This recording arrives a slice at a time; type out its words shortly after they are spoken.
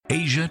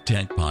Asia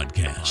Tech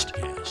Podcast.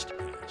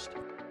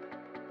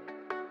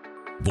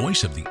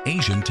 Voice of the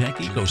Asian tech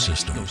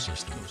ecosystem.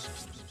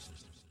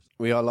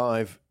 We are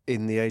live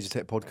in the Asia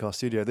Tech Podcast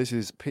studio. This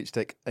is Pitch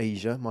Deck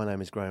Asia. My name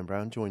is Graham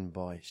Brown, joined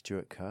by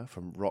Stuart Kerr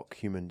from Rock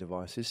Human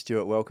Devices.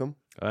 Stuart, welcome.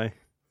 Hi.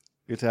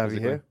 Good to have you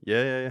here.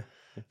 Yeah.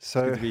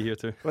 So, good to be here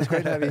too. Well, it's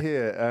great to have you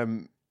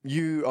here.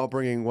 You are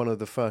bringing one of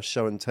the first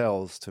show and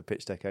tells to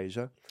Pitch Deck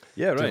Asia.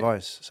 Yeah, right.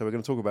 Device. So we're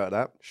going to talk about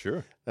that.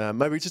 Sure.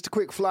 Maybe just a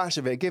quick flash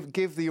of it.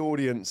 Give the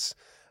audience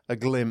a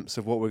glimpse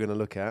of what we're going to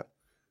look at.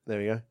 There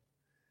we go.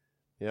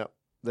 Yep.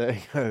 There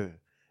you go.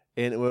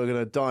 And we're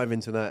going to dive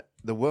into that,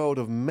 the world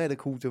of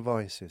medical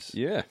devices.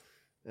 Yeah.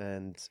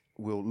 And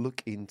we'll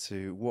look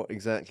into what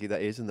exactly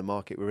that is in the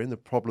market we're in, the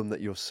problem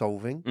that you're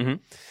solving. Mm-hmm.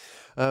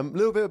 A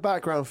little bit of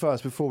background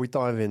first before we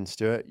dive in,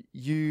 Stuart.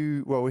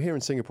 We're here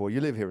in Singapore.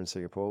 You live here in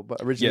Singapore, but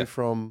originally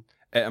from...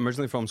 I'm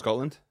originally from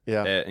Scotland,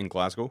 in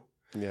Glasgow.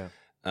 Yeah.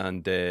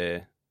 And...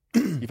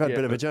 You've had a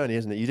bit of a journey,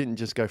 isn't it? You didn't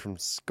just go from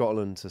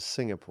Scotland to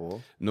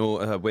Singapore. No,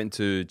 I went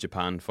to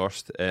Japan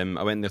first.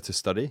 I went there to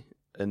study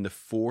in the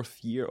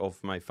fourth year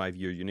of my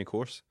 5-year uni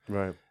course.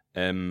 Right.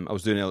 I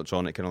was doing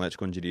electronic and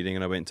electrical engineering,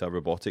 and I went to a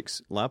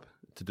robotics lab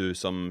to do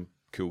some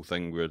cool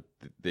thing where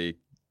they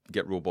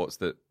get robots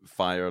that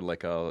fire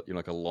like a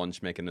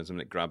launch mechanism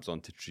that grabs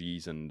onto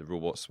trees, and the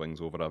robot swings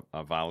over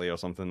a valley or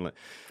something. That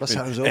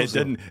sounds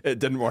awesome. It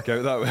didn't work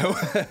out that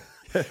well.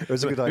 It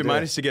was a good idea. We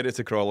managed to get it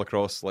to crawl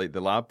across like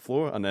the lab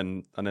floor, and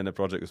then the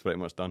project was pretty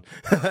much done.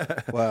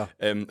 Wow.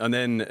 And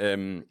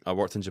then I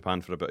worked in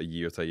Japan for about a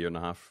year to a year and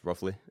a half,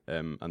 roughly.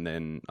 And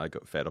then I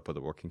got fed up with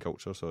the working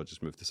culture, so I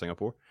just moved to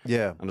Singapore.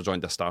 Yeah. And I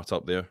joined a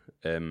startup there.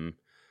 And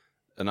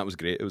that was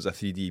great. It was a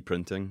 3D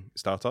printing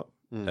startup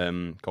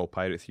called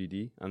Pirate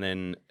 3D. And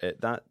then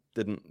that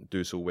didn't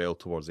do so well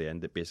towards the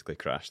end. It basically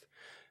crashed.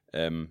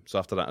 So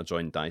after that, I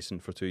joined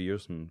Dyson for 2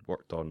 years and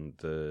worked on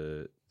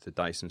the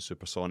Dyson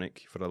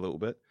Supersonic for a little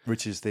bit,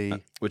 Which is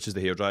the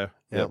hairdryer.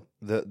 yeah,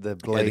 the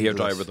blade. The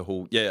hairdryer with the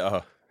whole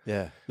yeah,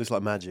 looks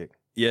like magic.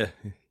 yeah.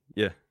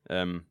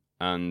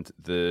 And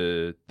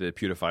the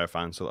purifier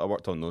fan. So I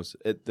worked on those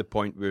at the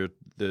point where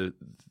the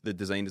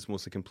design is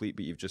mostly complete,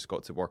 but you've just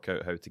got to work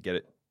out how to get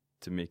it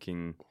to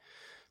making,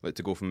 like,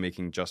 to go from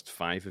making just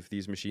 5 of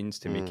these machines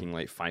to making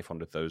like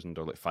 500,000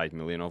 or like 5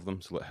 million of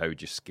them. So like, how do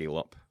you scale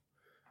up?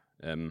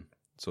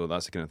 So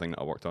that's the kind of thing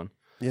that I worked on.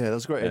 Yeah,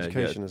 that's great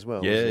education as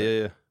well.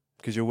 Yeah.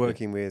 Because you're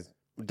working with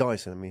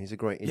Dyson. I mean, he's a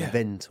great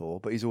inventor,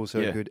 but he's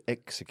also a good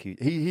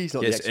executor. He's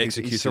not the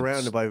executor. He's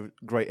surrounded by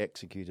great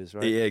executors,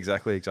 right? Yeah,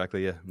 exactly.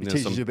 Yeah, He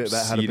teaches you a bit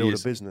about how to build a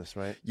business,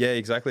 right? Yeah,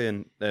 exactly,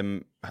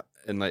 and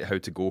like how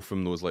to go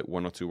from those like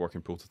 1 or 2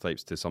 working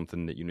prototypes to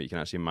something that you can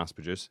actually mass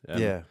produce.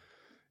 Yeah,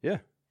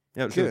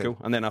 it was really cool.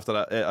 And then after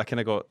that, I kind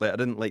of got like, I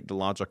didn't like the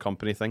larger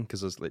company thing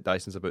because like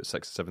Dyson's about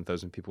 6,000 or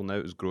 7,000 people now.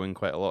 It was growing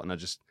quite a lot, and I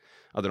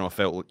don't know, I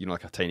felt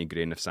like a tiny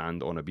grain of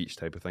sand on a beach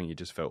type of thing. You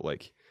just felt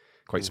like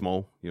quite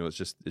small. It's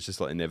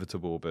just like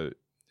inevitable about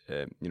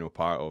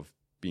part of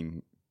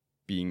being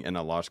in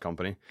a large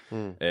company.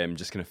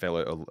 Just kind of fell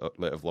out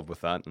of love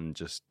with that, and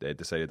just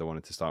decided I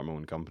wanted to start my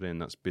own company,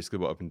 and that's basically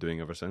what I've been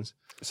doing ever since.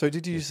 So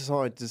did you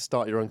decide to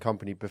start your own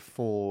company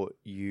before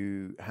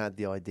you had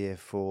the idea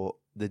for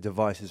the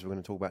devices we're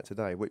going to talk about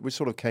today? Which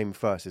sort of came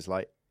first? Is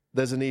like,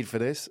 there's a need for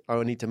this,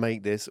 I need to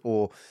make this,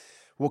 or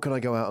what can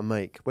I go out and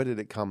make? Where did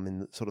it come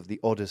in sort of the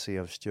odyssey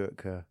of Stuart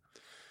Kerr?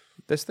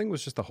 This thing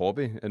was just a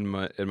hobby in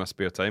my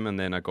spare time, and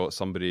then I got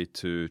somebody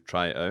to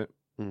try it out,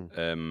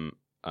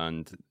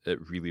 and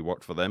it really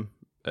worked for them,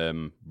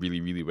 really,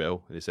 really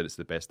well. They said it's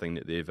the best thing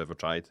that they've ever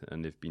tried,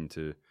 and they've been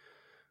to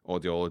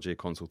audiology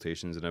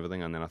consultations and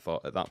everything. And then I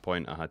thought at that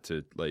point I had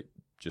to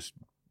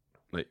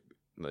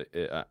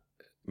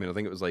I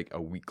think it was like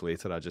a week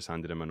later I just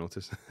handed in my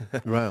notice.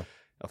 Wow.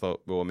 I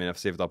thought, well, I mean, I've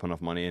saved up enough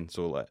money, and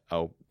so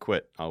I'll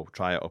quit. I'll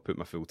try it. I'll put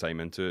my full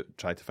time into it.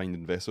 Try to find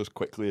investors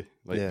quickly,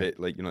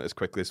 as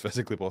quickly as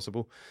physically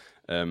possible.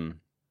 And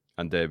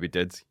we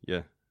did,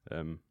 yeah.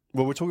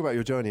 Well, we'll talk about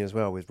your journey as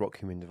well with Rock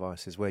Human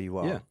Devices, where you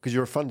are, because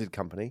you're a funded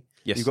company.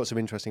 Yes, you've got some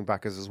interesting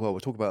backers as well. We'll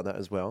talk about that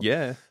as well.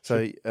 Yeah.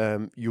 So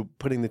you're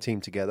putting the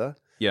team together.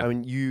 Yeah. I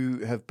mean, you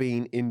have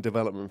been in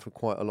development for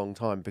quite a long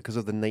time because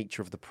of the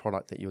nature of the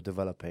product that you're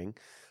developing.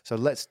 So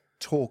let's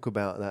talk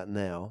about that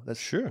now.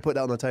 Let's put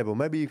that on the table.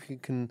 Maybe you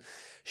can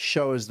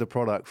show us the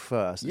product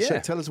first. Yeah.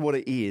 Tell us what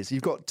it is.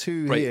 You've got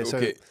 2 here.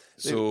 Okay.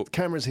 So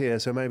cameras here.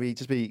 So maybe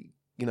just be,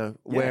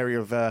 wary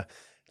of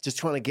just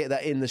trying to get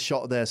that in the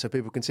shot there so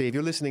people can see. If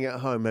you're listening at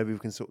home, maybe we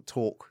can sort of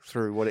talk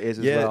through what it is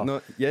as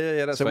well.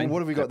 That's fine. So what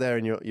have we got there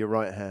in your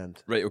right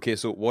hand? Right, okay,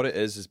 so what it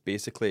is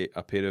basically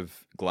a pair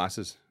of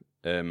glasses.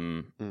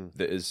 So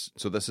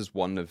this is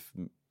one of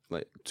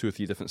like 2 or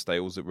 3 different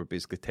styles that we're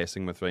basically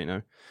testing with right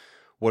now.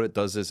 What it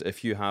does is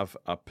if you have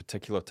a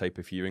particular type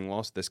of hearing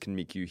loss, this can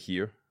make you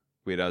hear,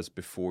 whereas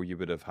before you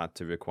would have had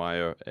to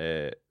require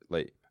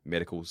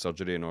medical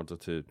surgery in order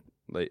to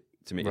make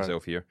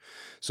yourself hear.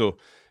 So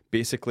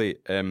basically,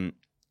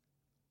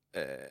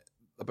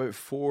 about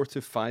 4 to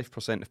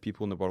 5% of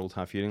people in the world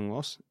have hearing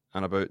loss,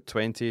 and about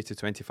 20 to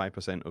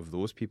 25% of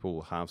those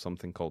people have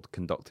something called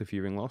conductive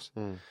hearing loss.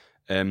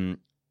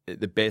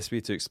 The best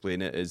way to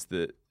explain it is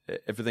that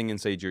everything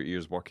inside your ear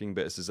is working,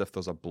 but it's as if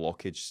there's a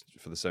blockage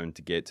for the sound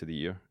to get to the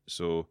ear.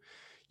 So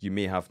you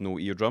may have no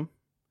eardrum,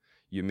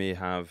 you may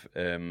have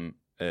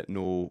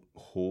no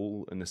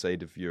hole in the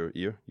side of your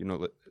ear. You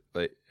know,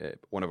 like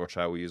one of our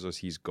trial users,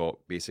 he's got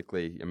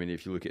basically, I mean,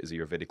 if you look at his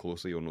ear very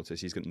closely, you'll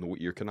notice he's got no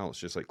ear canal. It's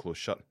just like closed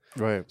shut.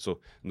 Right. So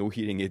no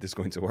hearing aid is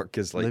going to work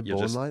because like Are they you're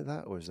born just like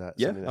that, or is that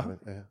yeah,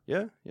 something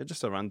yeah,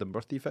 just a random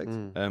birth defect.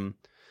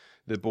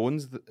 The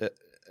bones,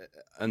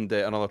 and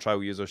another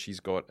trial user, she's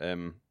got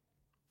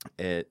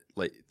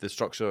like the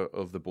structure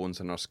of the bones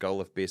in her skull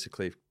have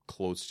basically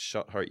closed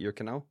shut her ear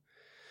canal.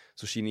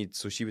 So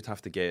she would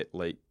have to get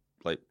like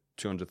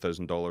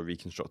 $200,000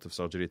 reconstructive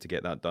surgery to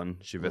get that done.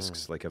 She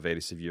risks like a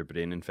very severe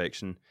brain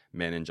infection,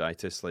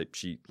 meningitis. Like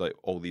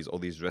all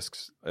these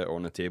risks are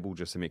on the table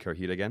just to make her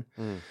hear again.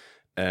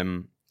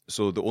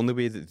 So the only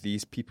way that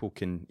these people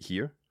can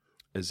hear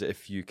is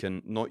if you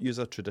can not use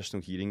a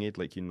traditional hearing aid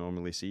like you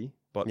normally see,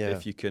 but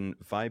if you can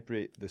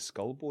vibrate the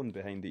skull bone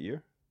behind the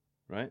ear,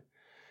 right?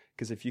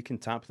 Because if you can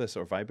tap this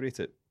or vibrate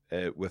it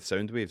with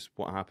sound waves,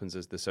 what happens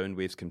is the sound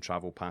waves can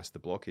travel past the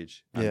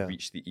blockage and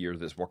reach the ear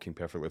that's working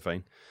perfectly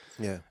fine.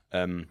 Yeah.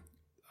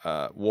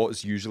 What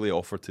is usually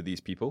offered to these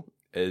people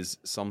is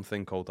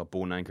something called a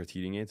bone-anchored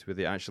hearing aid, where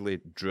they actually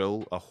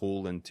drill a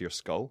hole into your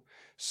skull,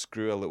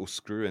 screw a little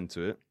screw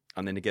into it,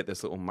 and then they get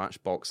this little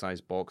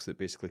matchbox-sized box that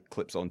basically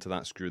clips onto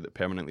that screw that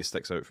permanently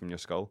sticks out from your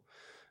skull.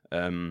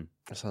 That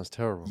sounds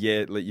terrible.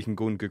 Yeah, like you can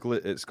go and Google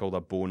it. It's called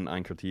a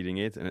bone-anchored hearing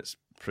aid, and it's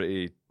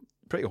pretty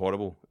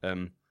horrible. I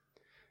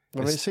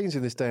mean, it seems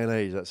in this day and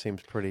age that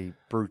seems pretty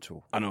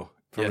brutal. I know.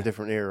 From a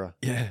different era.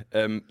 Yeah.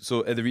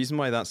 So the reason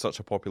why that's such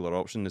a popular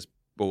option is,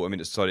 well, I mean,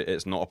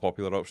 it's not a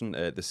popular option.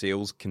 The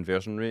sales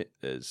conversion rate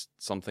is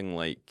something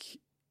like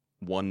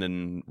 1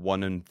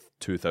 in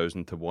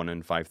 2,000 to 1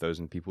 in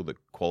 5,000 people that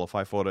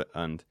qualify for it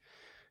and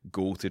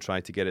go to try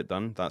to get it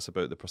done. That's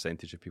about the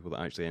percentage of people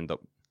that actually end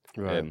up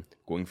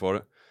going for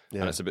it.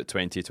 Yeah. And it's about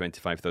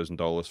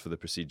 $25,000 for the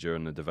procedure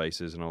and the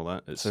devices and all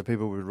that. So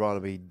people would rather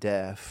be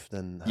deaf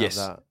than have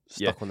that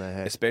stuck on their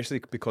head.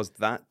 Especially because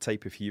that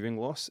type of hearing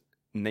loss,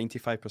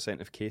 95%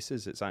 of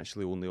cases, it's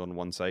actually only on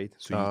one side.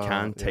 So you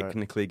can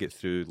technically get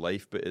through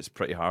life, but it's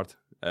pretty hard.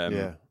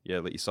 Like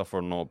you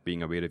suffer not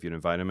being aware of your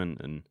environment.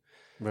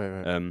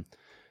 And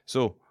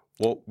so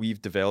what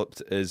we've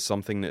developed is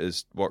something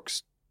that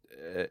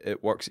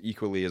works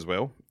equally as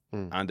well.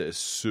 And it is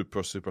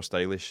super, super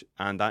stylish.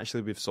 And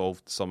actually, we've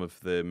solved some of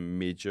the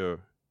major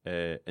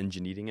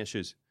engineering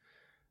issues.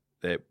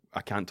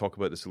 I can't talk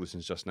about the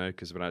solutions just now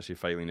because we're actually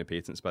filing the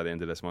patents by the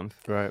end of this month.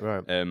 Right.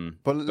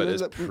 But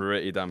it's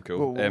pretty damn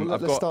cool.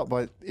 Let's start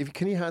by.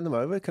 Can you hand them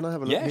over? Can I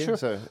have a look? Yeah, here?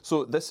 Sure.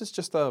 So this is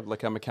just a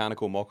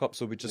mechanical mock-up.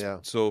 So we just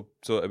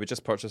we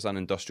just purchased an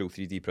industrial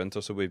 3D printer.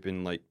 So we've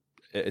been like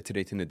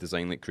iterating the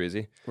design like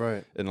crazy.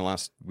 Right. In the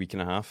last week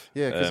and a half.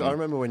 Yeah, because I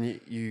remember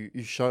when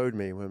you showed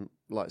me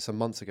like some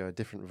months ago a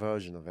different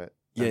version of it.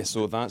 Yeah,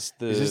 so that's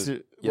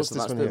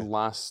the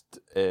last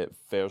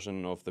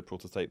version of the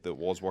prototype that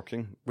was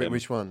working.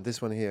 Which one?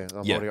 This one here.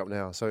 I'm holding up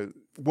now. So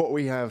what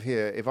we have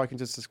here, if I can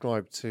just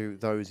describe to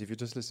those, if you're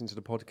just listening to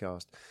the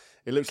podcast,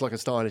 it looks like a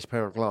stylish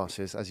pair of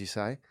glasses, as you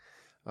say.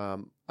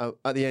 At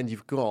the end,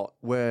 you've got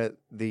where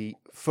the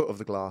foot of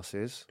the glass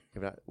is.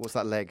 What's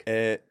that leg?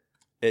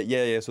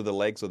 So the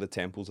legs are the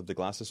temples of the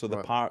glasses. So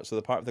the part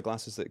of the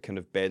glasses that kind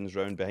of bends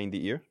round behind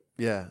the ear.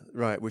 Yeah,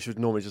 right, which would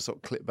normally just sort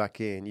of clip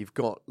back in. You've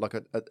got like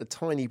a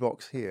tiny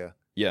box here.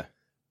 Yeah.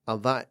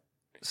 And that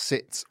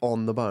sits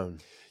on the bone.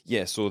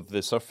 Yeah, so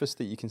the surface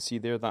that you can see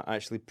there, that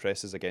actually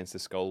presses against the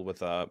skull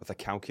with a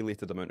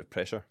calculated amount of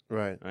pressure.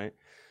 Right.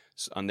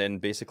 So, and then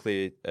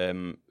basically,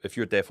 if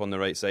you're deaf on the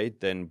right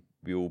side, then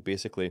we will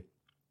basically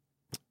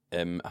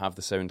have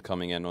the sound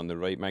coming in on the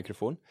right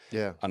microphone.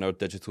 Yeah. And our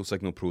digital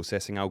signal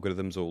processing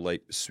algorithms will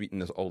like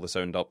sweeten all the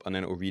sound up, and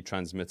then it will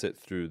retransmit it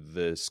through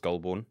the skull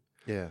bone.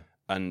 Yeah.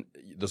 And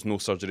there's no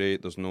surgery,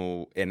 there's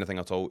no anything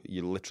at all.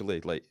 You literally,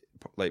 like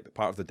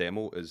part of the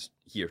demo is,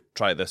 here,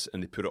 try this,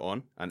 and they put it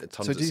on, and it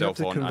turns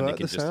itself on, and they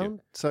can just hear.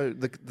 So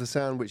the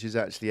sound which is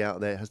actually out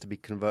there has to be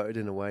converted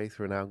in a way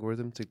through an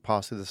algorithm to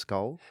pass through the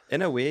skull?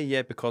 In a way,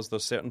 yeah, because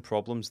there's certain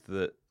problems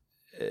that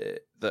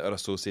are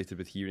associated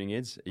with hearing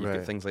aids. You've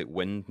got things like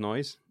wind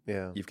noise.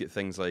 Yeah. You've got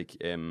things like,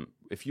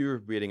 if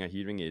you're wearing a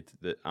hearing aid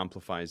that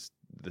amplifies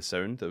the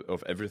sound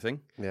of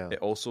everything, it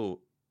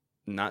also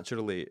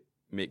naturally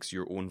makes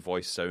your own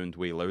voice sound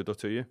way louder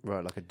to you.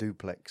 Right, like a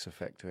duplex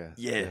effect.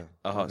 Yeah.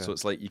 Okay. So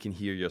it's like you can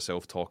hear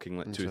yourself talking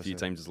like 2 or 3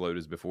 times as loud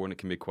as before, and it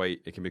can be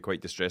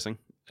quite distressing.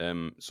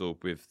 So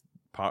with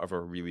part of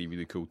our really,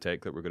 really cool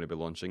tech that we're going to be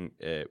launching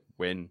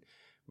when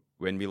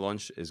we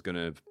launch is going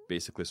to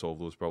basically solve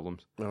those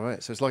problems. All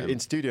right. So it's like in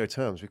studio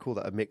terms, we call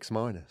that a mix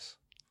minus.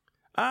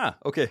 Ah,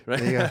 okay,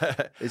 right.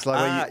 It's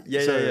like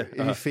if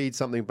you feed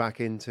something back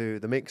into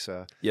the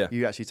mixer,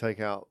 you actually take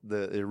out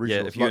the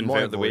original. Yeah, if you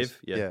invert the wave.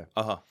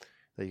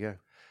 There you go.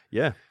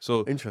 Yeah.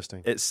 So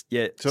interesting. It's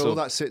So all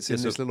that sits in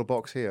this little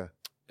box here.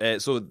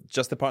 So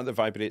just the part that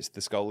vibrates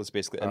the skull is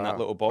basically in that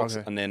little box,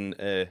 and then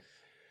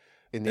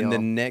in the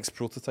next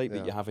prototype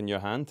that you have in your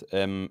hand,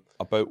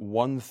 about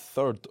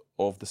 1/3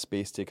 of the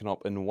space taken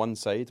up in one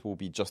side will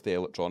be just the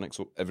electronics,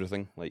 so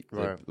everything like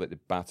the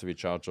battery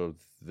charger,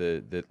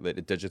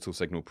 the digital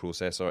signal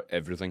processor,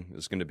 everything.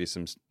 There's going to be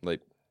some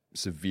like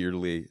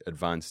severely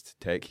advanced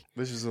tech.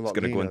 This is a lot.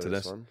 Going to go into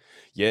this this one.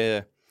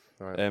 Yeah.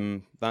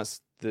 Right.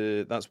 That's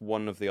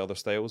one of the other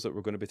styles that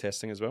we're going to be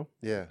testing as well.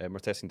 Yeah. We're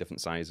testing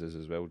different sizes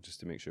as well, just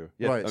to make sure.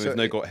 Yeah. Right, And so we've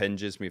now got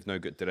hinges. We've now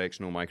got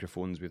directional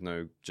microphones. We've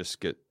now just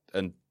got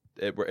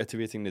we're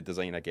iterating the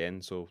design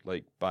again. So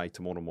like by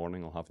tomorrow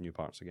morning, I'll have new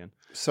parts again.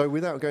 So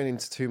without going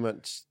into too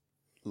much,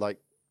 like,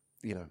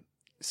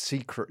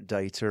 secret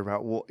data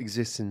about what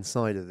exists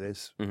inside of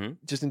this,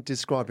 just in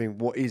describing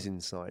what is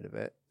inside of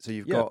it. So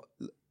you've got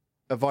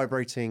a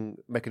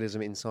vibrating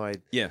mechanism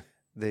inside. Yeah.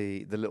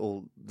 The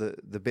little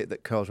the bit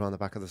that curls around the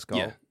back of the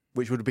skull,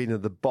 which would have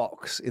been the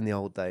box in the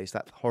old days,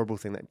 that horrible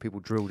thing that people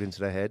drilled into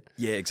their head.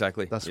 Yeah,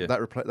 exactly. That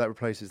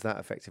replaces that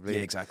effectively.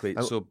 Yeah, exactly.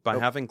 So by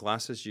having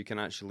glasses, you can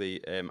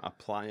actually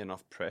apply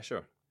enough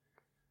pressure,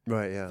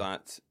 right? Yeah.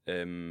 That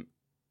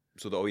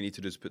so that all you need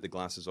to do is put the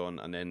glasses on,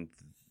 and then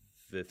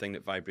the thing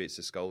that vibrates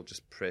the skull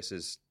just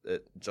presses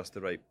at just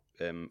the right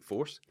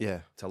force.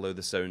 Yeah. To allow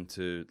the sound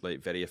to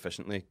like very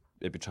efficiently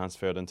be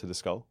transferred into the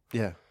skull.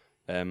 Yeah.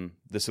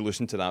 The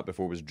solution to that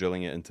before was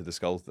drilling it into the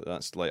skull.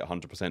 That's like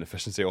 100%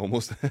 efficiency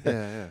almost.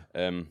 Yeah.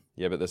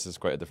 But this is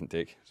quite a different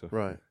take. So.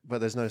 Right, but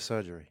there's no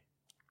surgery.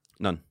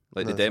 None.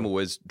 Like the demo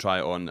is try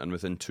it on, and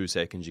within 2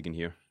 seconds you can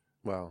hear.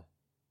 Wow.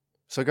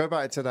 So go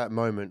back to that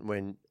moment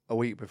when a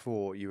week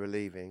before you were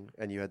leaving,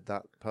 and you had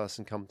that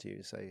person come to you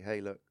and say,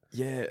 "Hey, look."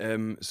 Yeah.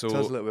 So tell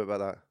us a little bit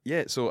about that.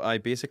 Yeah. So I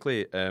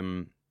basically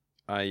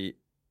I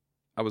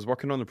was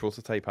working on the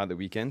prototype at the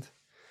weekend.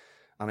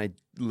 And I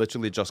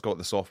literally just got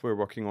the software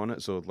working on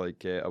it. So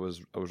like I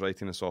was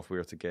writing the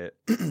software to get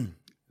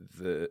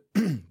the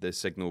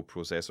signal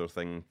processor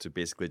thing to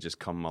basically just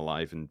come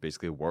alive and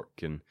basically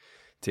work and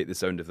take the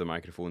sound of the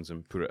microphones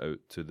and put it out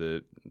to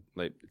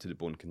the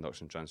bone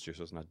conduction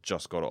transducers. And I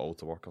just got it all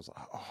to work. I was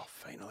like, oh,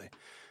 finally.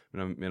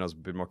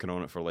 I've been working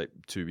on it for like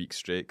 2 weeks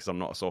straight because I'm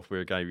not a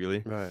software guy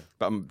really. Right.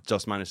 But I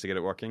just managed to get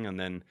it working. And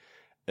then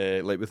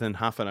like within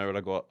half an hour,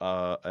 I got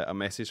a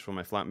message from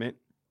my flatmate.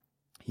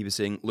 He was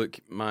saying, "Look,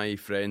 my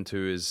friend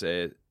who is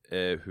so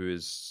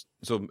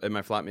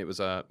my flatmate was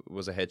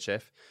a head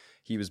chef.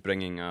 He was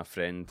bringing a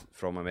friend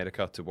from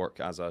America to work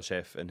as a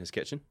chef in his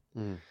kitchen,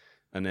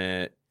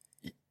 and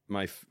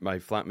my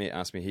flatmate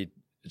asked me, hey,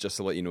 just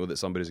to let you know that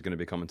somebody's going to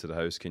be coming to the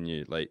house. Can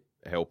you like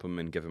help him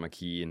and give him a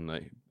key and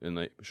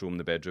show him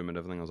the bedroom and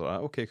everything?" I was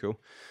like, okay,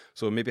 cool.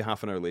 So maybe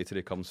half an hour later,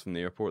 he comes from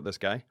the airport. This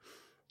guy.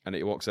 And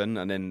he walks in,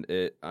 and then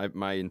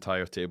my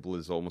entire table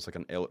is almost like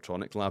an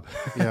electronic lab,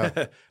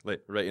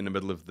 like right in the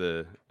middle of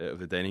the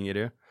dining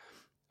area.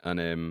 And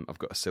I've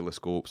got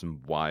oscilloscopes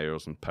and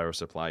wires and power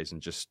supplies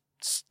and just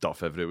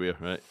stuff everywhere,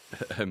 right?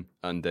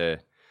 And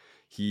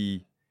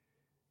he,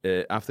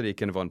 after he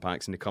kind of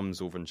unpacks and he comes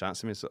over and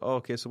chats to me, so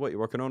okay, so what are you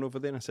working on over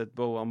there? And I said,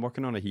 well, I'm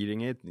working on a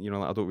hearing aid.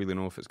 I don't really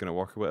know if it's going to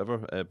work or whatever,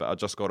 but I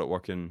just got it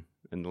working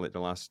in the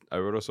last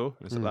hour or so.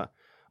 And I said that.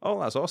 Oh,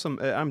 that's awesome.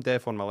 I'm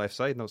deaf on my left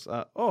side. And I was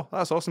like, oh,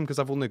 that's awesome because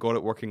I've only got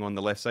it working on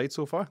the left side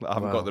so far. I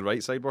haven't got the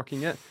right side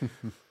working yet.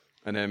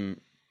 And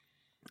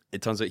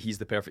it turns out he's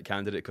the perfect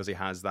candidate because he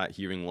has that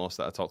hearing loss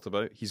that I talked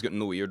about. He's got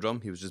no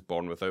eardrum. He was just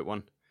born without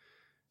one.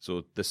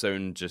 So the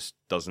sound just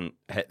doesn't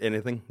hit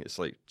anything. It's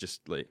like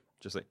just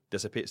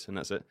dissipates and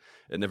that's it.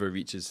 It never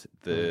reaches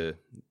the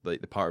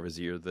part of his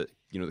ear that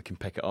that can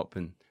pick it up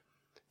and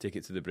take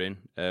it to the brain.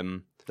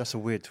 That's a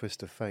weird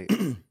twist of fate.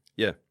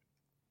 Yeah.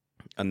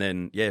 And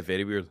then,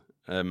 very weird.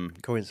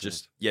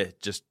 Coincidence.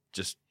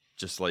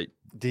 Just like.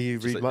 Do you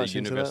read much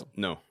into that?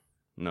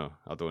 No,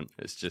 I don't.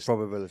 It's just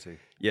probability.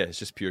 Yeah, it's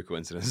just pure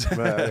coincidence.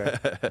 Right,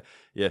 okay.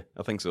 Yeah,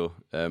 I think so.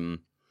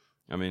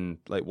 I mean,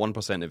 like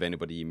 1% of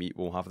anybody you meet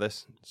will have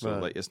this, so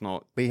like it's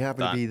not. But you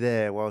happened to be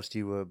there whilst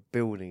you were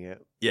building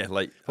it. Yeah,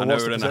 like an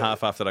hour and a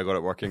half after I got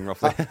it working,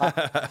 roughly.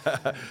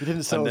 You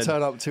didn't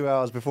turn up 2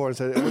 hours before and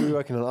say, "What are you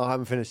working on?" "Oh, I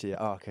haven't finished it yet."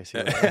 "Oh, okay." See.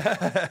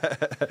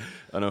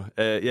 I know.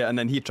 And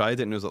then he tried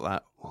it and he was like,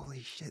 "That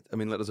holy shit!" I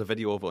mean, there's a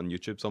video of it on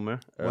YouTube somewhere.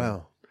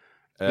 Wow.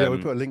 Yeah, we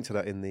put a link to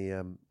that in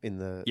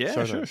the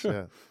show notes. Sure.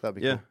 Yeah, that'd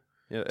be cool.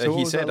 Yeah. So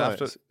he said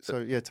after.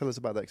 So tell us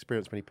about that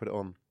experience when he put it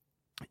on.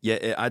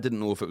 Yeah, I didn't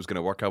know if it was going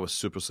to work. I was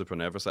super, super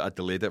nervous. I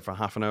delayed it for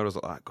half an hour. I was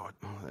like, God,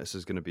 this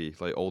is going to be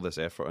like all this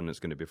effort and it's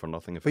going to be for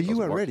nothing. But you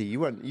weren't ready. You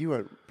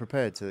weren't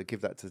prepared to give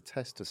that to the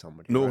test to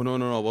somebody. No, right?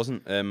 no, I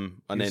wasn't.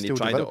 And then he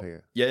tried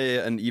it.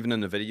 Yeah, and even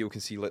in the video, you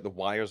can see like the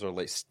wires are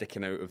like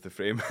sticking out of the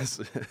frame.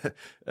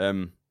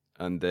 And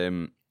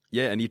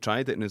he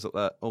tried it and he was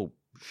like, oh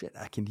shit,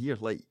 I can hear.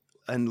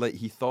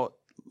 He thought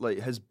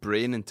like his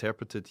brain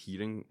interpreted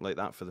hearing like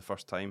that for the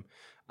first time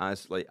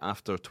as like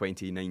after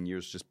 29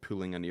 years just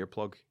pulling an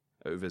earplug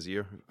out of his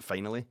ear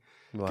finally,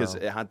 because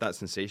it had that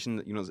sensation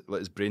that like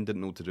his brain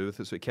didn't know what to do with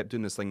it, so he kept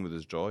doing this thing with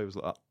his jaw. He was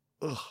like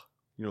ugh,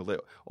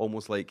 like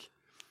almost like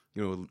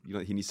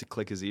he needs to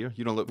click his ear.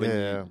 Look when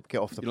you get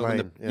off the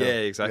plane. plane.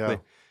 Exactly.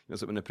 Yeah.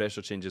 So when the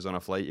pressure changes on a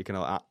flight, you kind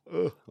of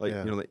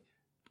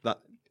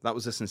that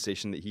was the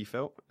sensation that he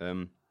felt.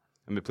 And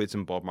we played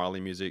some Bob Marley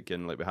music,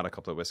 and like we had a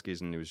couple of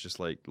whiskeys, and he was just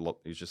like,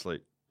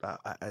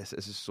 this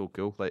is so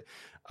cool. Like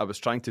I was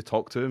trying to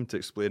talk to him to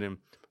explain him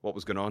what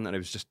was going on, and I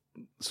was just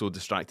so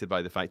distracted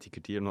by the fact he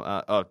could hear.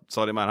 Oh,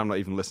 sorry, man, I'm not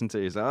even listening to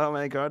you. He's like, oh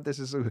my god, this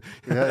is so.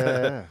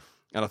 Yeah.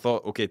 And I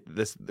thought,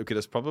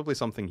 there's probably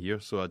something here.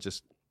 So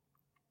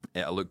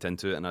I looked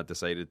into it, and I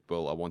decided,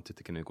 well, I wanted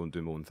to kind of go and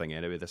do my own thing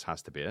anyway. This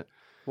has to be it.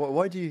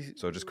 Why do you?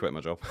 So I just quit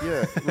my job.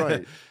 Yeah,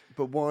 right.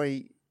 But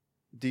why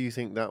do you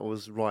think that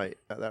was right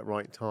at that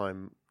right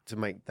time to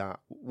make that?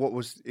 What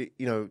was it,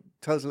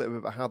 tell us a little bit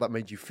about how that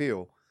made you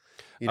feel.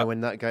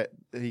 When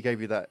he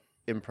gave you that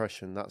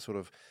impression, that sort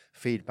of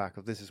feedback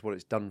of this is what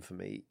it's done for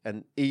me,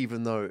 and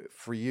even though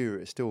for you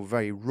it's still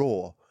very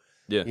raw.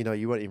 Yeah.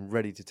 You weren't even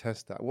ready to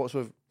test that. What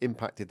sort of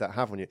impact did that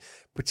have on you?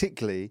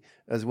 Particularly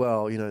as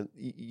well,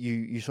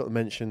 you sort of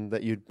mentioned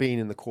that you'd been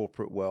in the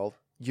corporate world.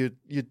 You'd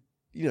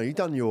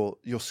done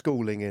your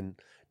schooling in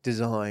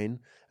design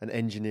and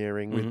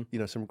engineering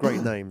with some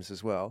great names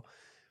as well.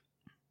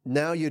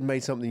 Now you'd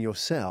made something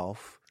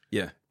yourself,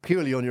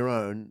 purely on your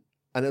own,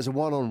 and it was a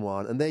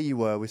one-on-one, and there you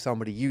were with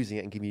somebody using it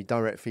and giving you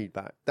direct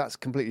feedback. That's a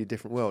completely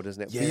different world,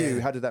 isn't it? Yeah. For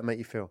you, how did that make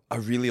you feel? I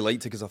really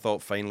liked it because I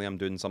thought finally I'm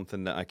doing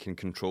something that I can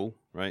control,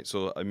 right?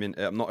 So, I mean,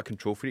 I'm not a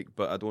control freak,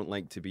 but I don't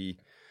like to be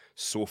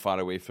so far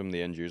away from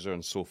the end user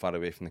and so far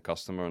away from the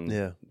customer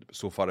and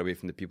so far away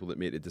from the people that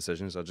make the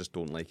decisions. I just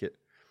don't like it.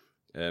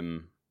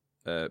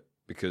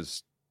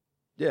 Because...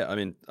 yeah, I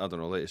mean, I don't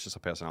know, it's just a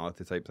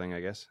personality type thing,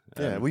 I guess.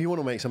 Well, you want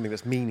to make something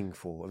that's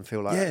meaningful and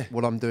feel like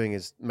what I'm doing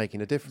is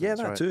making a difference. Yeah,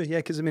 that too,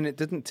 because I mean, it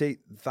didn't take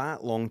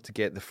that long to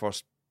get the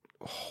first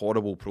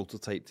horrible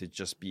prototype to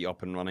just be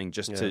up and running,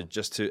 just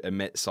to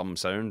emit some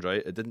sound,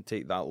 right? It didn't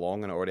take that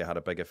long, and it already had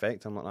a big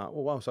effect. I'm like,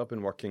 oh wow, so I've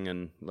been working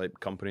in like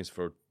companies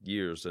for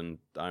years, and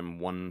I'm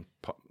one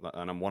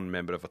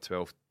member of a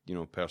 12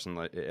 person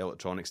like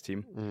electronics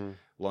team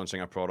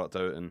launching a product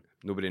out, and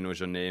nobody knows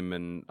your name,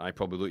 and I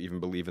probably don't even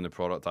believe in the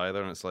product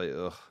either, and it's like,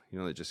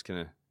 it just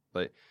kind of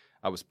like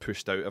I was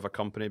pushed out of a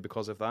company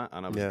because of that,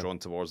 and I was drawn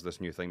towards this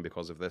new thing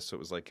because of this. So it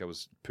was like I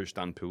was pushed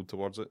and pulled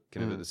towards it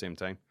kind of at the same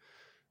time.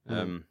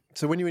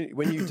 So when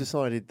you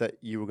decided that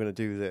you were going to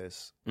do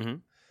this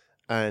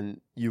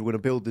and you were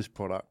going to build this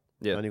product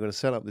and you're going to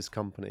set up this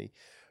company,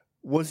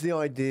 was the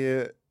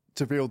idea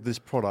to build this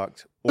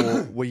product,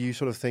 or were you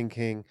sort of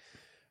thinking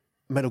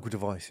medical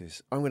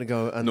devices? I'm going to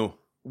go and... No.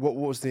 What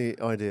was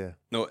the idea?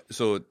 No,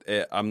 so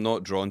I'm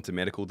not drawn to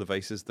medical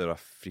devices. They're a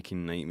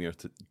freaking nightmare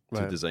to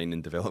design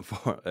and develop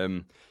for.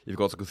 You've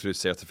got to go through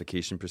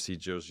certification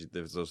procedures.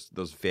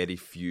 There's very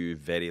few,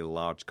 very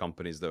large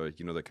companies that are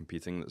they're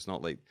competing. It's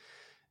not like...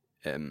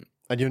 and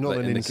you're not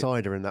an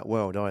insider in that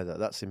world either.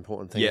 That's the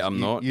important thing. Yeah, I'm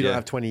not. You don't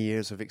have 20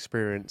 years of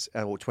experience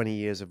or 20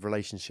 years of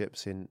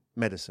relationships in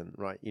medicine,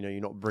 right? You're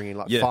not bringing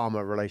like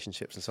pharma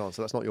relationships and so on.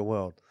 So that's not your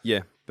world.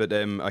 Yeah, but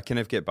I kind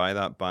of get by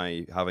that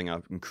by having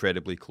an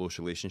incredibly close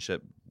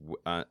relationship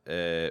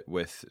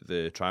with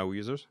the trial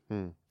users.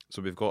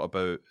 So we've got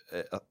about,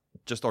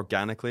 just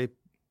organically,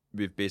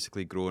 we've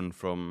basically grown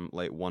from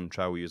like one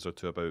trial user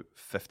to about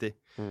 50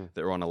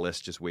 that are on a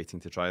list just waiting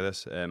to try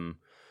this.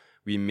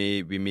 We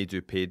may do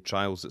paid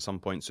trials at some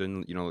point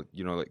soon.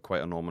 Like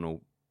quite a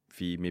nominal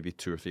fee, maybe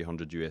 $200 or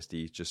 $300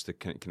 USD, just to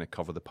kind of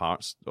cover the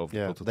parts of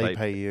the prototype. They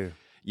pay you.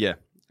 Yeah,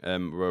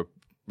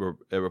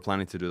 we're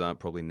planning to do that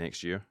probably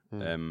next year.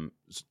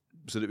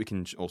 So that we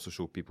can also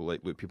show people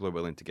like, look, people are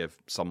willing to give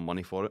some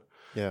money for it.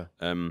 Yeah.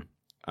 I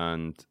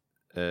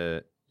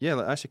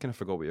actually kind of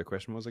forgot what your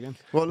question was again.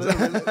 Well,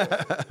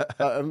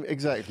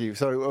 exactly.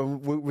 So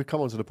we've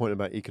come on to the point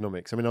about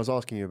economics. I mean, I was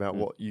asking you about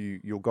what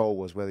your goal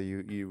was, whether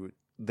you were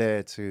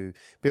there to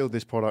build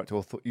this product,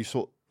 or thought you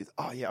thought,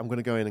 I'm going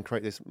to go in and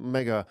create this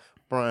mega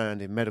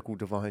brand in medical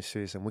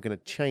devices, and we're going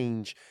to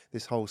change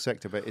this whole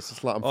sector. But it's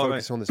just like I'm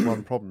focused on this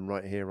one problem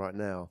right here, right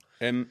now.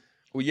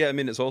 Well, yeah, I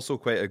mean, it's also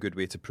quite a good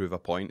way to prove a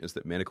point is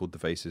that medical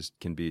devices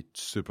can be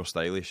super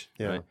stylish.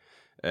 Yeah.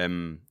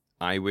 Right?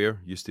 Eyewear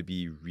used to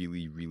be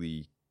really,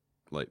 really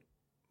like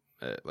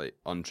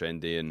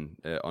untrendy and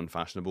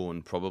unfashionable,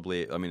 and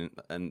probably, I mean,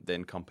 and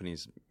then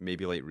companies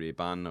maybe like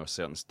Ray-Ban or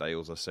certain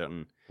styles or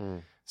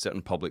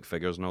certain public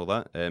figures and all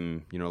that.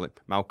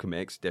 Like Malcolm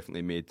X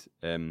definitely made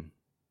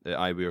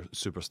eyewear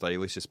super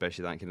stylish,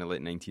 especially that kind of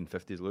like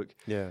 1950s look.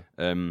 Yeah.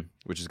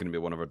 Which is going to be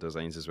one of our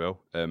designs as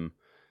well.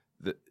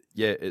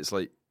 It's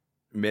like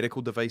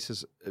medical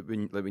devices.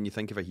 When you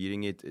think of a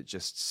hearing aid, it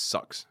just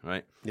sucks,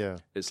 right? Yeah.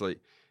 It's like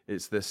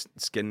it's this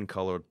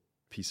skin-colored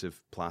piece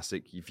of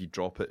plastic. If you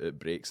drop it, it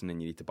breaks, and then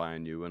you need to buy a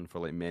new one for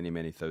like many,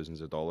 many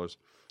thousands of dollars.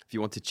 If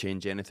you want to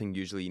change anything,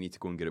 usually you need to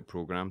go and get it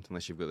programmed,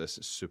 unless you've got this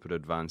super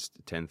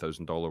advanced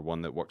 $10,000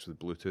 one that works with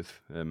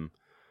Bluetooth.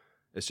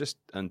 It's just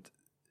and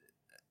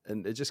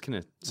it just kind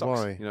of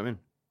sucks. Why? You know what I mean?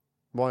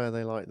 Why are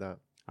they like that?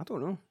 I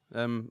don't know.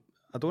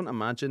 I don't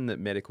imagine that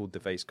medical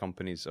device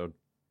companies are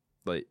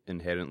like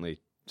inherently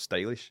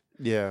stylish.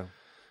 Yeah.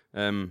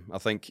 I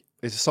think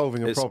it's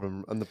solving a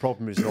problem, and the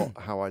problem is not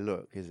how I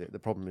look, is it? The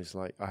problem is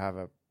like I have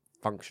a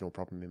functional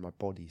problem in my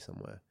body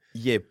somewhere.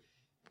 Yeah,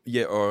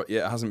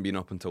 it hasn't been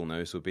up until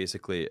now. So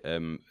basically,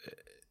 the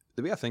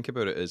way I think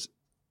about it is,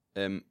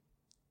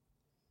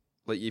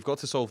 like you've got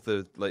to solve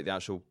the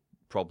actual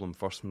problem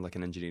first from like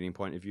an engineering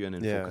point of view, and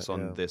then focus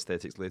on the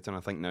aesthetics later. And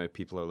I think now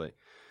people are like,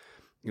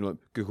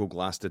 Google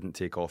Glass didn't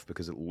take off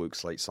because it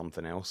looks like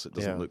something else. It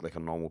doesn't look like a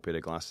normal pair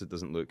of glasses. It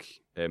doesn't look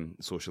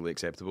socially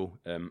acceptable.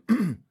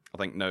 I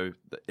think now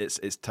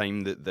it's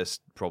time that this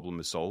problem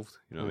is solved.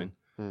 You know what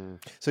I mean?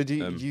 So do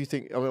you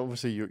think? I mean,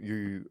 obviously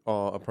you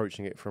are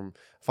approaching it from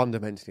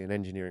fundamentally an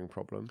engineering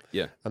problem.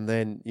 Yeah. And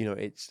then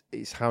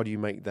it's how do you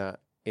make that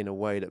in a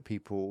way that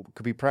people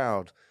could be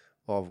proud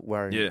of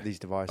wearing these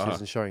devices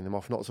and showing them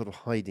off, not sort of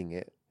hiding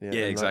it. Yeah,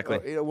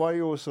 exactly. Like, why are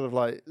you all sort of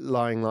like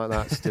lying like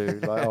that, Stu?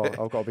 Like, oh,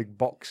 I've got a big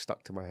box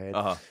stuck to my head.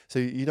 So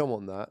you don't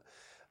want that.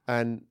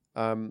 And,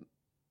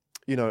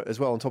 as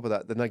well, on top of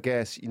that, then I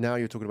guess now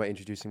you're talking about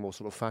introducing more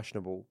sort of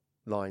fashionable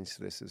lines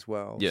to this as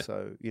well. Yeah.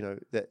 So,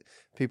 that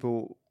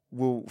people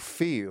will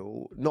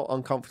feel not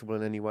uncomfortable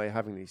in any way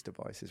having these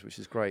devices, which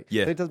is great.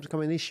 Yeah. And it doesn't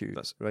become an issue,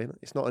 right?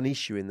 It's not an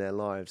issue in their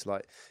lives,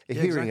 like a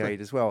hearing aid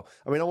as well.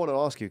 I mean, I want to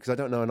ask you, because I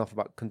don't know enough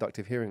about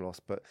conductive hearing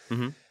loss, but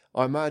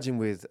I imagine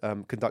with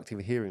conductive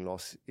hearing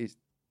loss, it's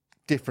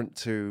different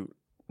to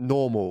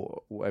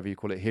normal, whatever you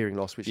call it, hearing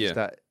loss, which is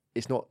that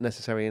it's not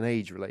necessarily an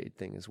age-related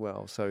thing as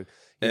well. So,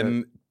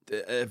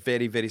 a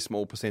very, very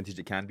small percentage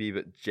it can be,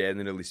 but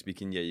generally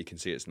speaking, you can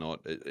say it's not.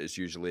 It's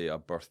usually a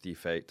birth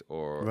defect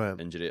or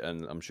injury,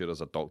 and I'm sure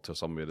there's a doctor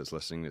somewhere that's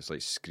listening that's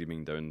like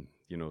screaming down,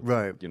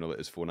 like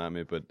his phone at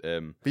me. But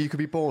you could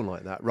be born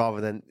like that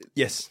rather than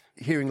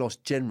hearing loss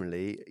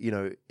generally,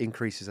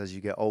 increases as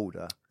you get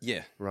older.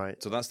 Yeah,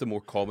 right. So that's the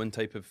more common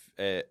type of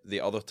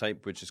the other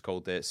type, which is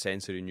called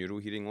sensory neural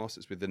hearing loss.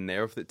 It's where the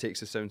nerve that takes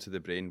the sound to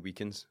the brain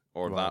weakens,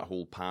 or that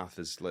whole path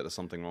is like there's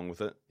something wrong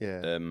with it.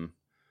 Yeah.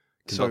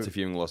 Conductive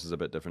hearing loss is a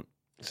bit different.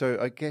 So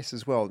I guess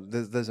as well,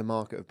 there's a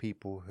market of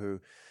people who,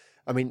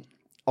 I mean,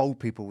 old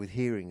people with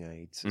hearing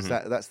aids.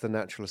 That's the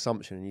natural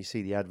assumption, and you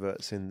see the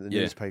adverts in the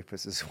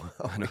newspapers as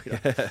well.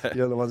 You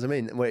know the ones I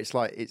mean, where it's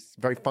like it's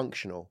very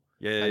functional.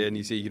 Yeah, and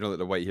you see, like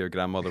the white-haired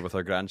grandmother with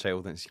her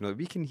grandchild, and it's,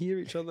 we can hear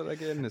each other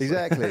again. It's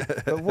exactly.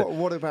 But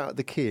what about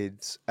the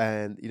kids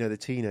and the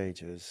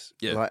teenagers?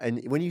 Yeah. Like,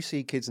 and when you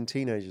see kids and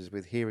teenagers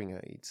with hearing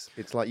aids,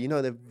 it's like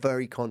they're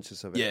very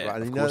conscious of it. Yeah,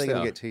 right? And they're going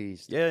to get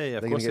teased. Yeah,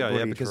 of course they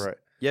are.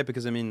 Yeah,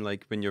 because I mean,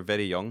 like when you're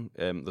very young,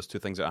 there's two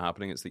things that are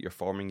happening. It's that you're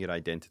forming your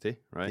identity,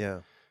 right?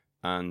 Yeah.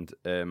 And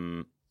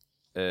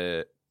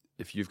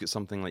if you've got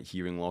something like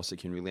hearing loss, it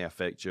can really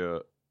affect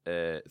your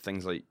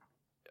things like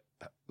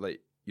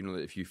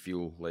if you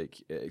feel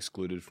like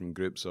excluded from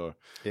groups or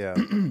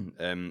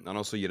and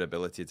also your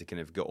ability to kind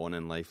of get on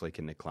in life, like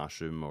in the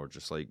classroom or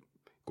just like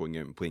going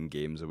out and playing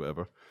games or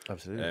whatever.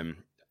 Absolutely.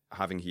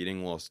 Having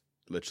hearing loss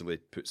literally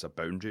puts a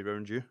boundary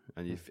around you,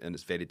 and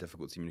it's very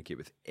difficult to communicate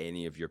with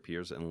any of your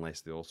peers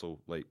unless they also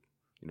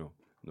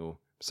know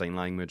sign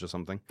language or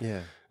something.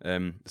 Yeah.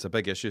 It's a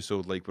big issue.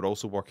 So like we're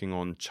also working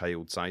on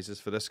child sizes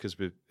for this, because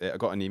I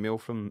got an email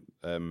from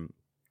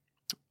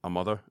a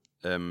mother.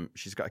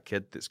 She's got a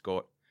kid that's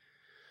got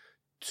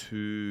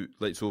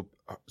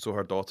so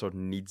her daughter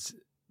needs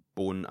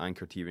bone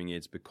anchored hearing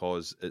aids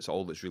because it's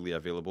all that's really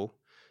available.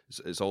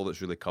 It's all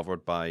that's really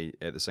covered by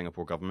the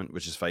Singapore government,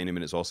 which is fine. I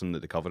mean, it's awesome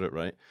that they cover it,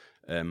 right?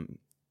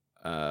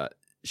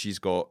 She's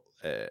got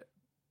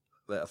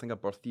I think a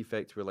birth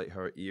defect where like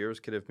her ears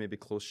could have maybe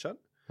closed shut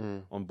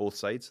on both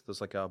sides. There's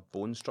like a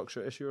bone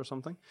structure issue or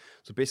something.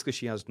 So basically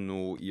she has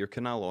no ear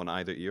canal on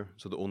either ear.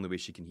 So the only way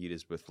she can hear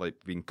is with like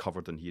being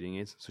covered in hearing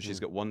aids. So she's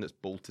got one that's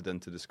bolted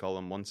into the skull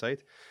on one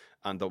side,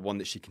 and the one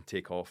that she can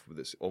take off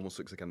that almost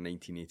looks like a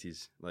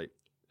 1980s like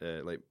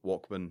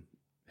Walkman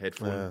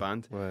headphone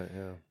band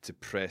to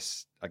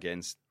press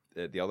against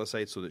the other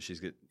side so that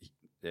she's got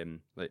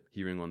like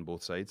hearing on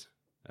both sides.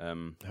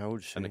 How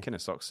old is she? And it kind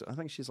of sucks. I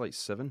think she's like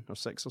 7 or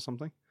 6 or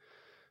something.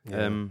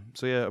 Yeah.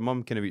 So yeah, her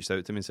mum kind of reached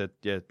out to me and said,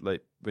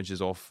 like when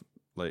she's off,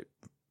 like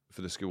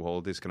for the school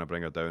holidays, can I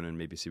bring her down and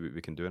maybe see what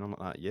we can do? And I'm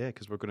like,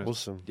 because we're gonna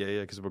awesome.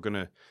 Because we're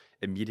gonna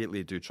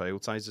immediately do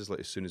child sizes like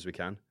as soon as we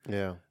can.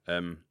 Yeah.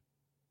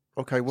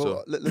 Okay,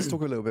 well, let's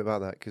talk a little bit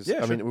about that, because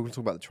I mean, we're going to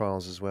talk about the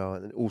trials as well,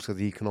 and also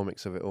the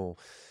economics of it all.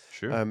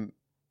 Sure.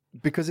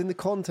 Because in the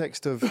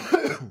context of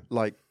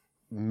like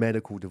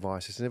medical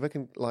devices, and if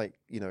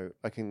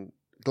I can,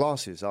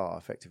 glasses are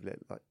effectively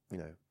like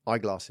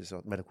eyeglasses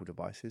are medical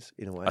devices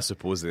in a way. I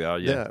suppose they are.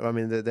 Yeah. I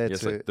mean, they're there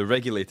they're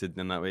regulated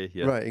in that way.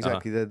 Yeah. Right.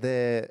 Exactly. They're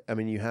there. I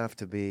mean, you have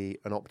to be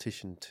an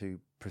optician to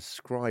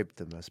prescribe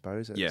them, I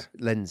suppose.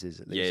 Lenses,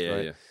 at least.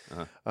 Right?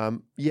 Yeah.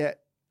 Yet,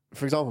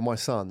 for example, my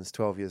son's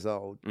 12 years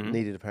old,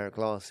 needed a pair of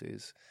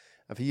glasses.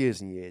 And for years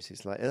and years,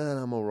 it's like,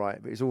 I'm all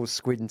right. But it's always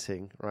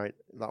squinting, right?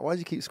 Like, why do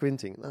you keep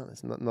squinting? No,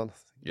 it's nothing.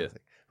 Yeah.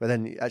 But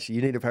then, actually,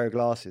 you need a pair of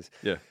glasses.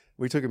 Yeah.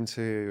 We took him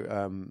to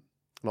an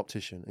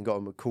optician and got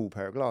him a cool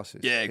pair of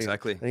glasses. Yeah,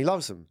 exactly. And he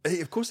loves them.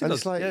 Hey, of course he does.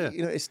 It's like,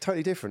 it's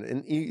totally different.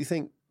 And you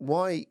think,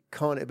 why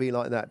can't it be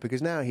like that?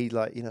 Because now he's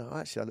like,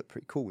 actually, I look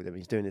pretty cool with him.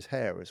 He's doing his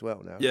hair as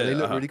well now. Yeah, and they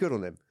look really good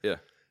on him. Yeah.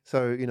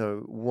 So,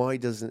 why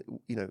doesn't,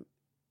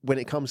 when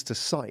it comes to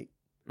sight,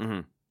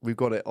 we've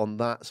got it on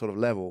that sort of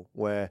level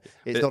where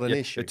it's not an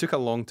issue. It took a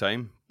long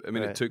time. I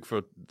mean, it took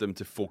for them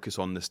to focus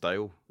on the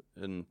style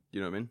and,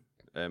 you know what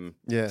I mean?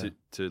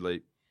 To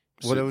like,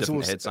 suit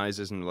different head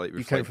sizes and like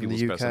reflect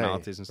people's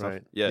personalities and stuff.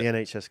 Right? Yeah. The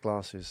NHS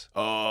glasses.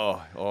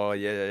 Oh,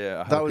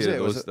 yeah. That was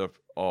it. They're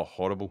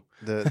horrible.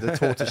 The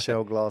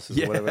tortoiseshell glasses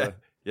or whatever.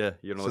 Yeah,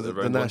 so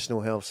the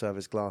National Health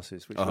Service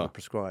glasses, which were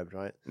prescribed,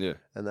 right? Yeah.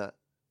 And that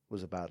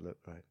was a bad look,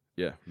 right?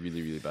 Yeah,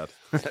 really, really bad.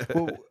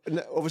 Well,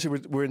 obviously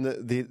we're in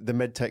the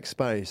medtech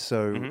space,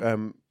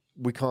 so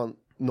we can't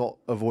not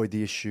avoid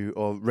the issue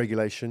of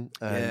regulation.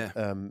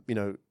 And,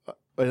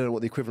 I don't know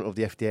what the equivalent of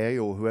the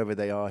FDA or whoever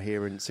they are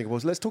here in Singapore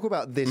is. Let's talk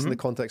about this in the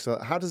context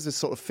of how does this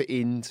sort of fit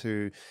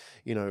into,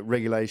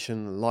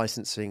 regulation,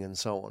 licensing, and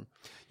so on.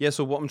 Yeah,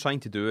 so what I'm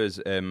trying to do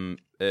is I'm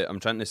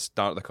trying to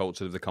start the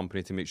culture of the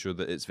company to make sure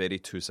that it's very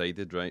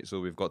two-sided, right? So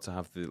we've got to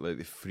have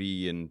the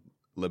free and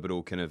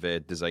liberal kind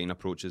of design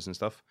approaches and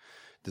stuff.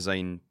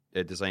 Design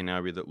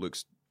area that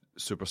looks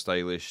super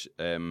stylish.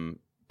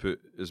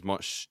 Put as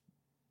much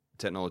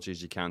technology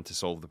as you can to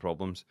solve the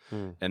problems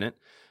in it.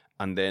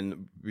 And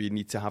then we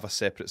need to have a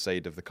separate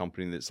side of the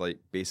company that's like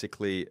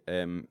basically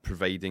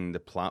providing the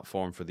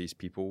platform for these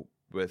people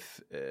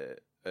with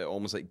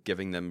almost like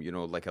giving them,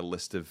 like a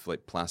list of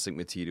like plastic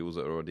materials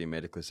that are already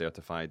medically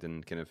certified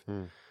and kind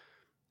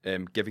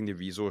of giving the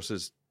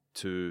resources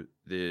to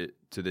the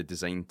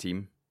design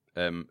team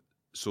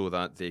so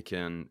that they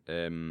can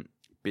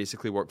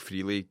basically work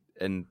freely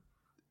in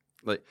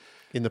the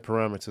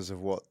parameters of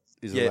what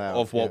is allowed.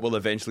 Of what will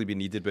eventually be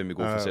needed when we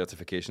go for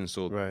certification.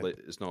 So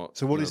it's not.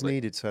 So what is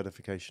needed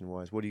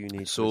certification-wise? What do you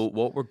need? So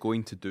what we're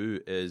going to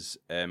do is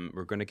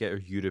we're going to get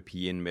a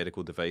European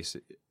medical device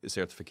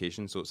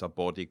certification. So it's a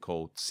body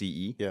called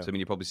CE. Yeah. So I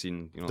mean, you've probably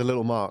seen the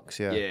little marks.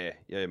 Yeah.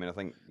 Yeah. I mean, I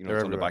think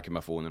it's on the back of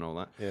my phone and all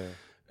that. Yeah.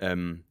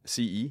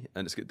 CE,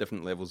 and it's got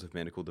different levels of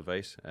medical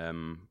device.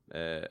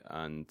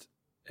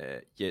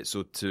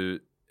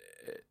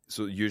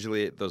 So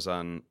usually there's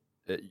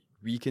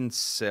we can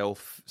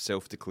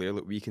self-declare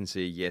that we can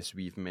say, yes,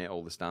 we've met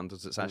all the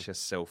standards. It's actually a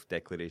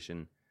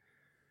self-declaration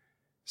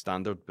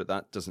standard, but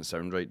that doesn't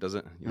sound right, does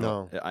it?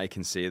 No. I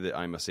can say that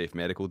I'm a safe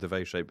medical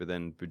device, right? But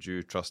then would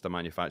you trust a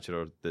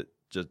manufacturer that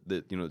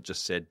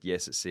just said,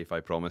 yes, it's safe,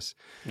 I promise,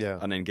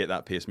 and then get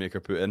that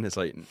pacemaker put in? It's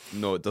like,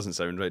 no, it doesn't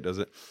sound right, does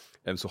it?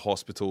 So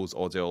hospitals,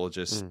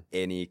 audiologists,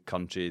 any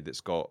country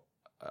that's got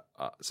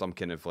some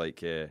kind of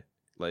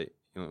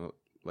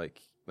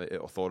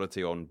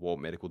authority on what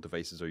medical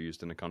devices are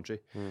used in the country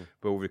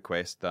will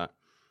request that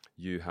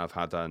you have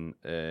had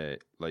a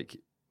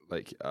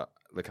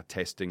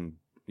testing,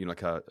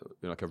 like a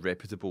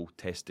reputable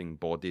testing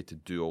body to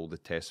do all the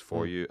tests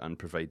for you and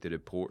provide the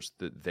reports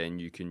that then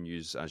you can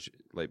use as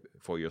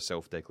for your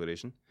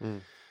self-declaration.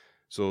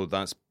 So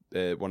that's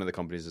one of the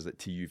companies is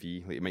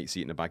TÜV. Like you might see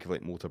it in the back of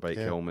motorbike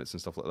helmets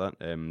and stuff like that.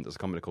 There's a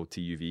company called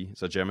TÜV.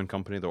 It's a German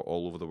company. They're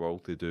all over the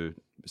world. They do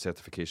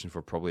certification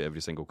for probably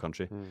every single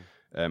country.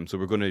 So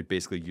we're going to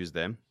basically use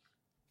them.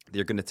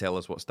 They're going to tell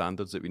us what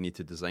standards that we need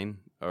to design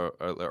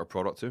our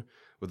product to,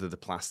 whether the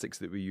plastics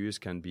that we use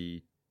can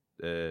be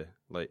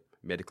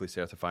medically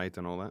certified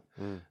and all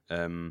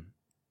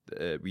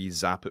that. We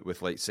zap it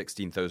with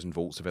 16,000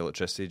 volts of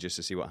electricity just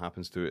to see what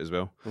happens to it as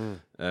well.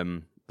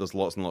 There's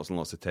lots and lots and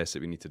lots of tests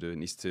that we need to do. It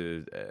needs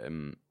to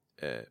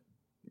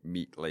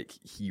meet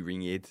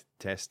hearing aid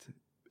test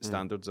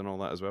standards and all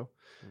that as well.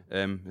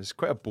 It's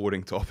quite a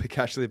boring topic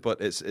actually, but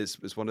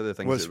it's one of the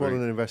things. Well, it's what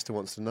an investor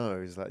wants to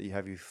know is that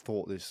have you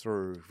thought this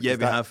through? Yeah,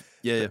 we have.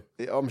 Yeah.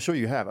 I'm sure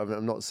you have.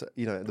 I'm not.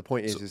 The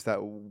point is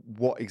that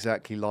what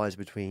exactly lies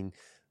between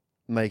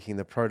making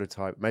the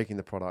prototype, making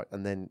the product,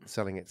 and then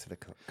selling it to the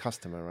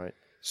customer, right?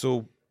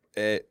 So.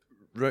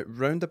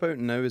 Round about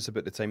now is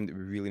about the time that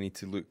we really need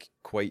to look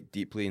quite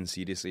deeply and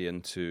seriously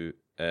into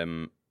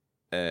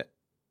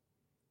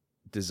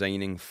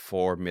designing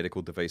for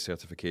medical device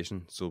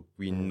certification. So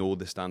we know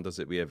the standards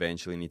that we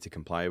eventually need to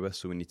comply with,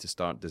 so we need to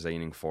start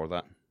designing for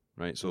that,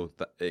 right? So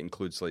that it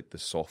includes the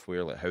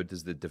software, how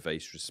does the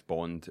device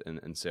respond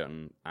in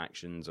certain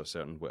actions or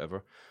certain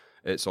whatever.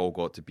 It's all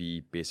got to be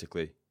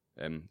basically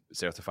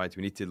certified.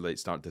 We need to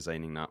start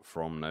designing that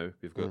from now.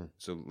 We've got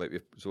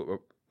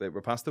we're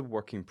past the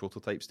working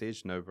prototype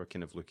stage. Now we're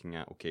kind of looking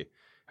at, okay,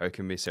 how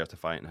can we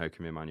certify it and how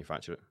can we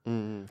manufacture it?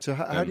 So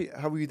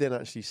how will you then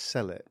actually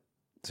sell it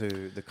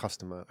to the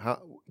customer?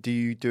 How do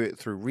you do it?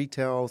 Through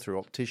retail, through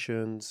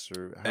opticians,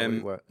 through how will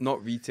it work?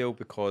 Not retail,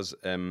 because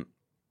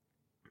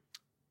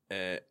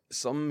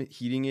some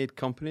hearing aid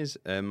companies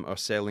are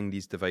selling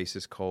these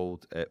devices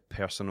called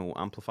personal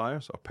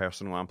amplifiers or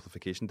personal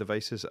amplification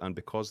devices, and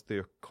because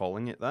they're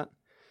calling it that,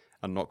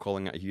 and not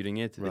calling it a hearing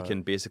aid. Right. They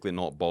can basically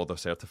not bother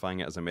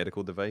certifying it as a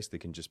medical device. They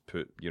can just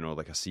put,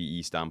 like a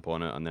CE stamp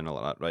on it, and then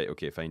like that, right,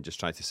 okay, fine, just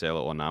try to sell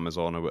it on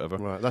Amazon or whatever.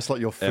 Right, that's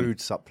like your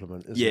food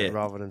supplement, isn't it?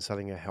 Rather than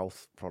selling a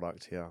health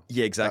product, Yeah,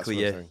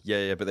 exactly,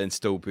 yeah, but then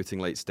still putting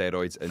like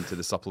steroids into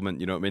the supplement,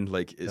 you know what I mean?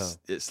 Like,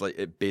 it's like,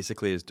 it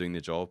basically is doing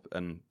the job,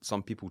 and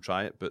some people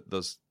try it, but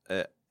there's...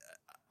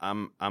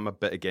 I'm a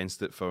bit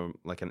against it from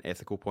like an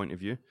ethical point of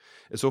view.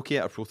 It's okay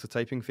at a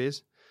prototyping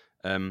phase,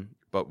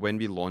 but when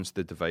we launch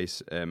the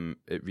device,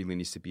 it really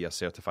needs to be a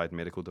certified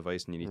medical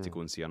device, and you need to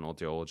go and see an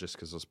audiologist,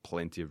 because there's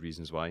plenty of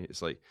reasons why.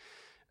 It's like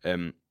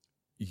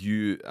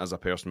you as a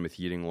person with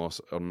hearing loss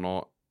are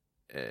not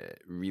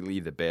really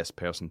the best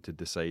person to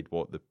decide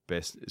what the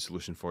best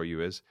solution for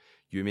you is.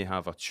 You may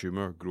have a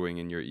tumor growing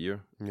in your ear,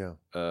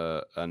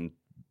 and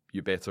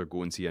you better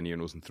go and see an ear,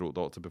 nose and throat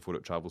doctor before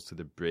it travels to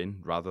the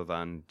brain, rather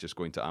than just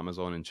going to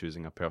Amazon and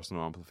choosing a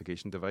personal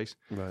amplification device.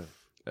 Right.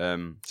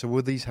 So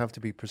will these have to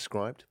be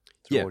prescribed?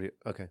 Audio?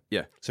 Okay.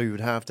 Yeah. So you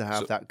would have to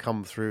have that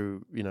come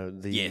through,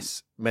 the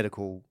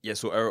medical. Yeah.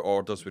 So our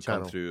orders would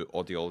channel. come through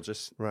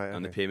audiologists, right?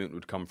 And the payment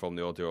would come from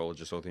the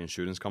audiologist or the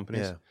insurance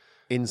companies. Yeah.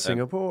 In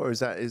Singapore, or is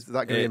that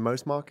going to be in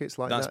most markets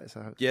like that?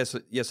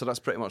 So that's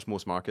pretty much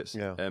most markets.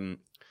 Yeah.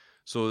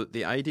 So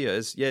the idea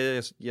is,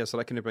 so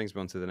that kind of brings me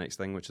on to the next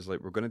thing, which is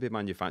like, we're going to be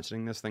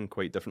manufacturing this thing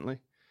quite differently.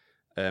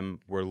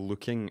 We're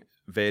looking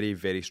very,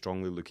 very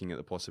strongly looking at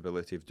the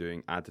possibility of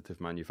doing additive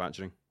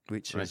manufacturing.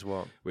 Which is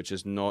what? Which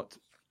is not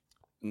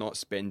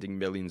spending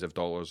millions of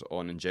dollars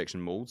on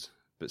injection molds,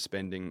 but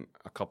spending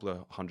a couple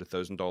of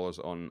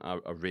 $100,000 on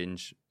a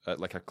range,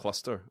 like a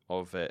cluster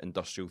of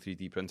industrial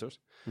 3D printers.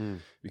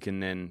 We can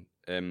then,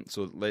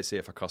 so let's say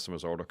if a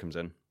customer's order comes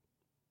in,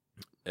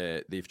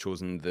 they've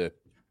chosen the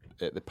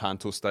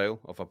Panto style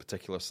of a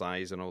particular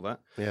size and all that.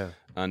 Yeah.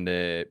 And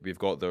we've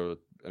got the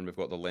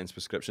lens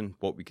prescription.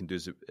 What we can do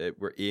is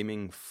we're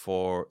aiming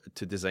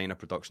to design a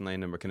production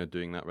line, and we're kind of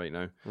doing that right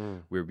now,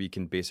 where we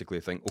can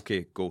basically think,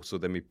 okay, go. So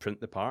then we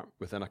print the part.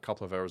 Within a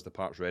couple of hours, the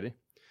part's ready.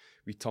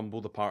 We tumble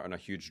the part in a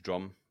huge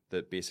drum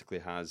that basically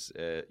has,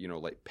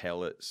 like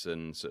pellets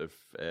and sort of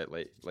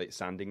like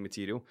sanding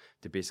material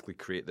to basically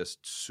create this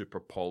super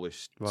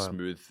polished,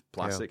 smooth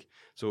plastic. Yeah.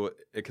 So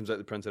it comes out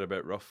the printer a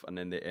bit rough, and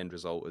then the end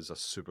result is a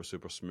super,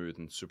 super smooth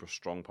and super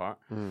strong part.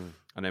 And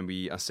then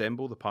we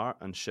assemble the part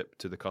and ship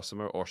to the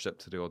customer or ship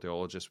to the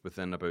audiologist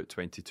within about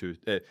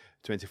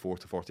 24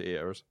 to 48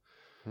 hours.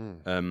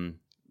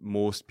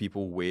 Most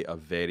people wait a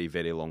very,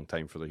 very long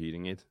time for their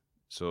hearing aid.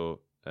 So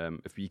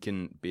if we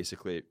can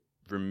basically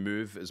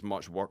remove as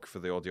much work for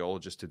the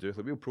audiologist to do,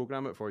 like we'll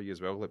program it for you as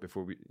well, like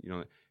before we,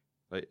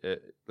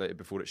 like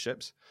before it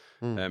ships.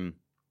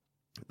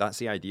 That's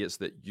the idea. It's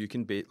that you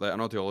can be like,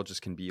 an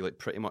audiologist can be like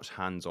pretty much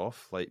hands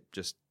off, like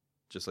just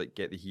like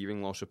get the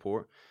hearing loss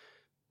report,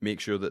 make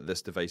sure that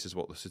this device is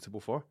what they're suitable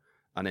for,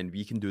 and then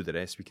we can do the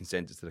rest. We can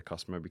send it to the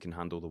customer. We can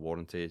handle the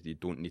warranty. You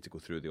don't need to go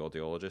through the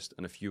audiologist.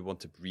 And if you want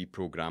to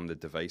reprogram the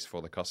device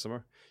for the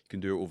customer, you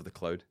can do it over the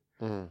cloud.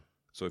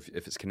 So if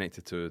it's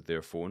connected to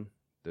their phone,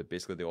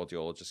 basically the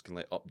audiologist can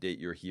like update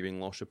your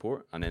hearing loss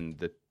report, and then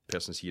the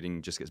person's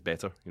hearing just gets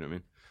better. You know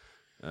what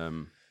I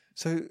mean?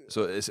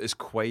 So it's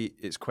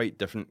quite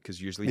different,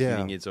 because usually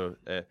hearing aids are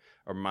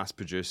mass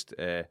produced.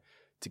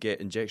 To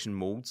get injection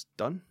molds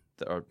done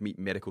that meet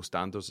medical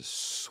standards is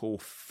so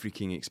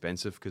freaking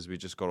expensive, because we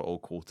just got it all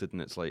quoted,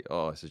 and it's like,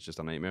 oh, this is just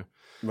a nightmare.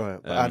 Right,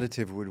 but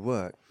additive would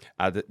work.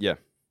 Yeah.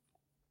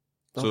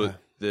 Okay.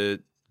 So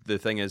the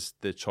thing is,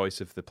 the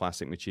choice of the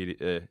plastic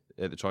material,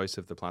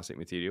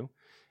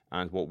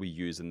 and what we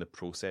use in the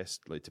process,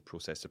 like to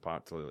process the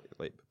part to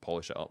like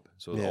polish it up.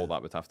 So all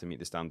that would have to meet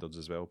the standards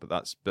as well. But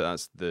that's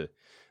the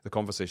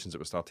conversations that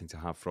we're starting to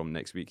have from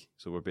next week.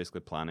 So we're basically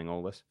planning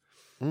all this.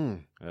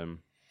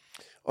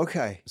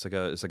 Okay.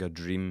 It's like a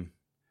dream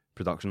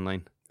production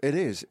line. It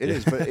is,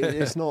 but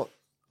it's not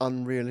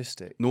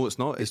unrealistic. No, it's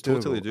not. It's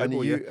totally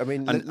doable. I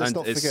mean, let's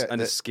not forget.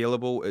 And it's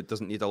scalable. It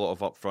doesn't need a lot of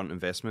upfront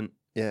investment.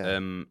 Yeah.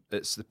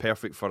 It's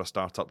perfect for a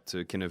startup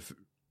to kind of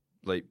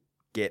like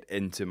get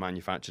into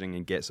manufacturing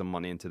and get some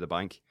money into the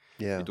bank.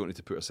 Yeah. We don't need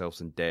to put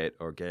ourselves in debt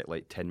or get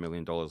like $10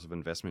 million of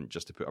investment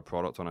just to put a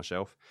product on a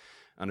shelf.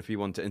 And if we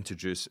want to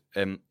introduce,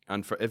 and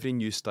for every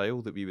new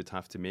style that we would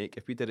have to make,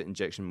 if we did it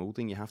injection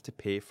molding, you have to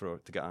pay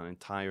to get an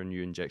entire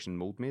new injection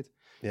mold made.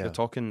 Yeah. You're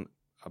talking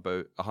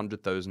about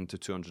 $100,000 to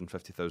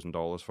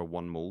 $250,000 for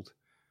one mold,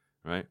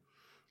 right?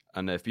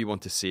 And if we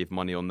want to save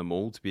money on the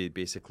mold, we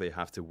basically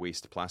have to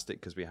waste plastic,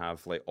 because we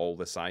have like all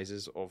the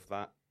sizes of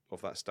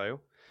that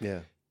style. Yeah.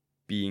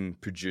 Being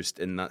produced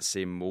in that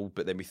same mold,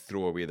 but then we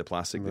throw away the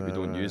plastic that we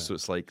don't use. So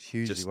it's like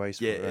hugely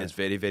wasteful. Yeah, it's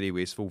very, very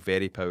wasteful,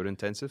 very power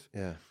intensive.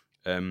 Yeah.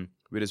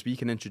 Whereas we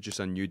can introduce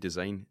a new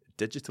design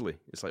digitally.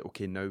 It's like,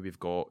 okay, now we've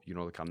got,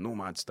 like a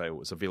Nomad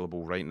style. It's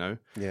available right now.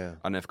 Yeah.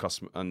 And if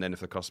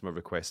the customer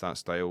requests that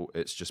style,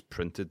 it's just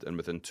printed, and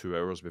within 2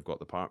 hours we've got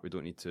the part. We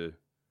don't need to,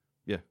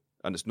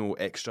 and it's no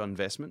extra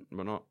investment.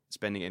 We're not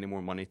spending any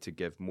more money to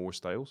give more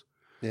styles.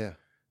 Yeah.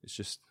 It's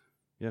just,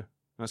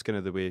 That's kind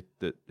of the way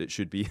that it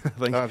should be, I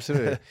think.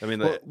 Absolutely. I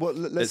mean,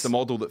 it's a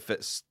model that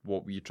fits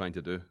what we're trying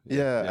to do.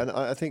 Yeah, and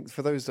I think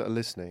for those that are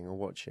listening or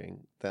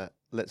watching, that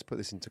let's put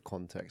this into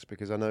context,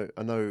 because I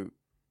know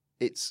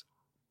it's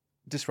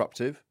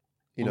disruptive,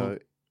 you know,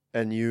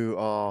 and you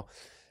are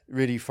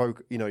really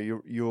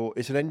you're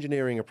it's an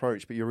engineering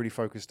approach, but you're really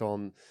focused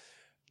on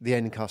the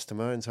end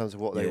customer in terms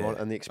of what they want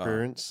and the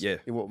experience,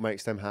 what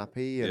makes them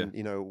happy, and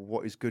you know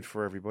what is good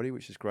for everybody,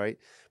 which is great.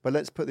 But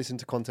let's put this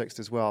into context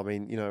as well. I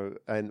mean, you know,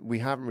 and we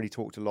haven't really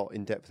talked a lot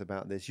in depth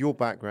about this. Your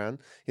background,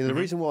 you know, the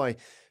reason why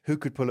who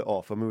could pull it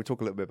off. I mean, we'll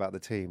talk a little bit about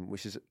the team,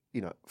 which is, you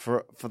know,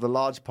 for the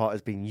large part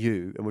has been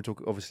you, and we'll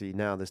talk. Obviously,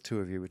 now there's two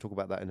of you. We'll talk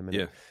about that in a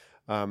minute.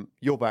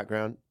 Your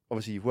background,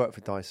 obviously, you've worked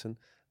for Dyson.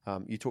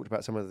 You talked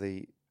about some of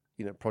the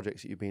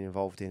projects that you've been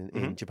involved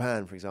in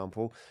Japan, for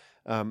example.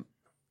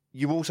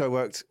 You also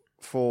worked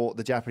for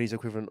the Japanese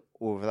equivalent,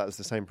 or if that was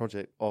the same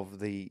project, of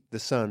the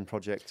CERN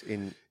project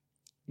in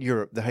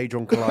Europe, the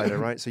Hadron Collider,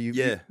 right? So you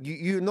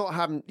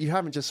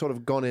haven't just sort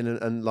of gone in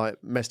and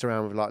like messed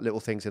around with like little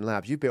things in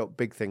labs. You built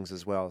big things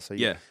as well. So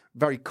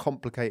very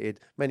complicated,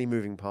 many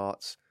moving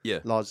parts.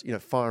 Large,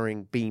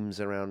 firing beams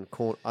around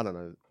I don't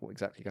know what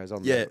exactly goes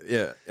on.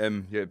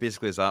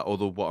 Basically is that.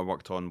 Although what I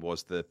worked on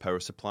was the power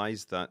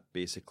supplies that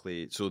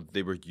basically, so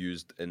they were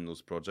used in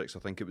those projects. I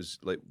think it was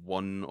like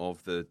one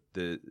of the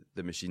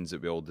machines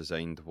that we all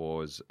designed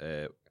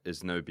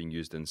is now being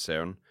used in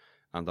CERN.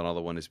 And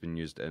another one has been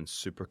used in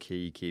Super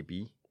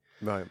KEKB.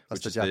 Right,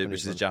 which is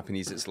the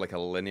Japanese. It's like a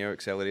linear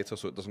accelerator,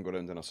 so it doesn't go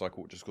around in a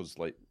circle. It just goes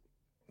like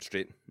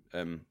straight.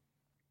 So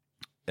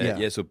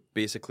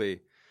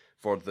basically,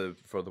 for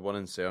the one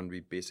in CERN,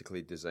 we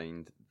basically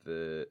designed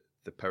the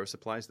power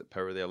supplies that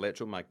power the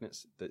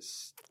electromagnets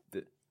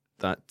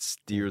that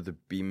steer the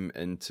beam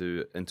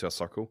into a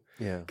circle.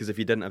 Yeah. Because if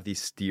you didn't have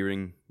these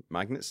steering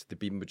magnets, the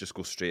beam would just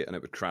go straight and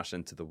it would crash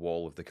into the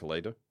wall of the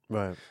collider.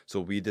 Right. So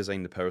we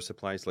designed the power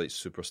supplies, like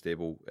super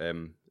stable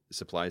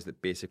supplies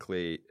that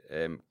basically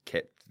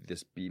kept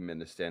this beam in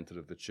the center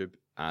of the tube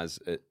as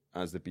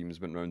the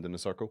beams went round in a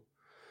circle.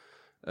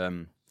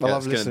 I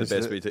love listening to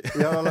it.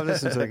 I love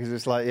listening to it because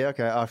it's like,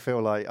 I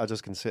feel like I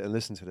just can sit and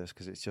listen to this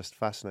because it's just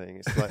fascinating.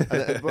 It's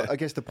like, but I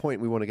guess the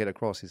point we want to get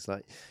across is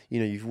like,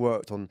 you've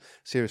worked on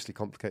seriously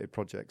complicated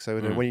projects. So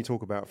when you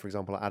talk about, for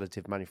example,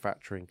 additive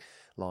manufacturing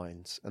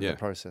lines and the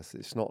process,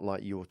 it's not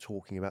like you're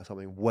talking about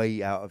something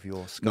way out of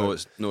your scope.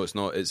 No, it's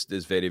not. It's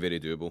very,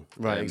 very doable.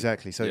 Right,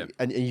 exactly. So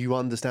and you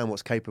understand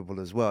what's capable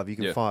as well. If you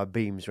can fire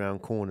beams around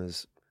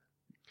corners.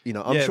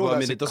 I'm sure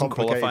well, it doesn't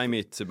qualify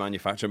me to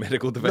manufacture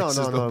medical devices.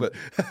 No. But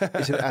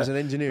it's as an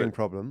engineering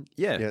problem.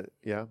 Yeah.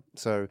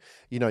 So,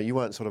 you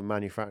weren't sort of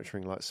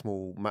manufacturing like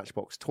small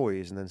Matchbox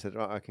toys and then said,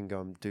 I can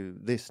go and do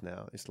this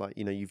now. It's like,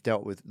 you've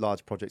dealt with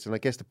large projects. And I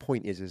guess the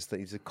point is that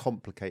these are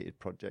complicated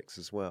projects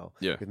as well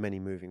with many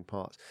moving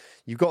parts.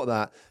 You've got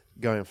that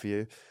going for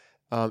you.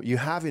 You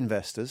have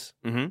investors.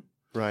 Mm-hmm.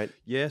 Right.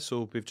 Yeah,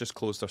 so we've just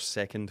closed our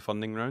second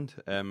funding round.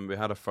 We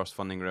had our first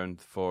funding round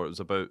it was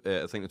about,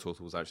 I think the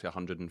total was actually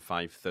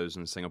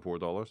 105,000 Singapore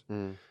dollars.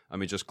 And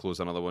we just closed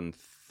another one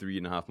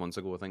 3.5 months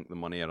ago. I think the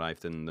money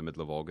arrived in the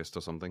middle of August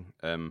or something.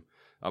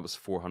 That was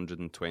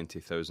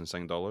 420,000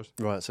 Sing dollars.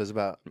 Right, so it's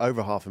about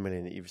over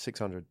 500,000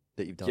 600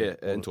 that you've done. Yeah,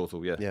 in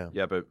total, yeah,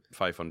 about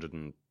 500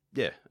 and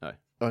aye.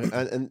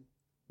 And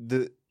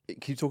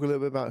can you talk a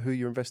little bit about who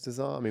your investors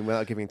are? I mean,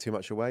 without giving too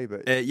much away,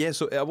 but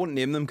so I won't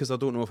name them because I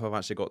don't know if I've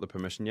actually got the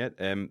permission yet.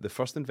 The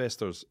first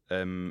investors,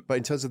 but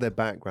in terms of their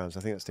backgrounds,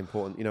 I think that's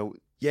important.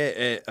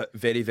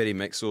 Very, very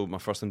mixed. So my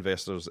first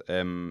investors,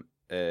 of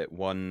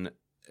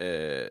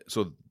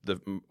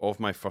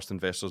my first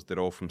investors, they're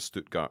all from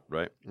Stuttgart,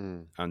 right?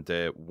 And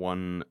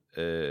one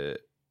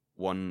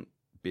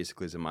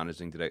basically is a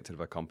managing director of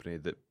a company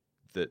that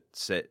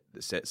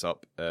sets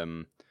up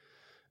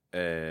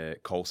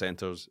call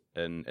centers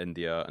in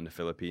India and the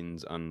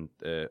Philippines and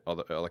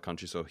other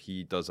countries. So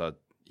he was the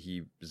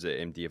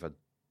MD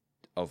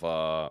of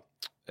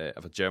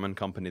a German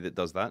company that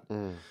does that.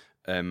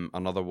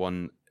 Another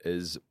one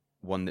is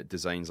one that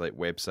designs like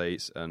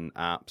websites and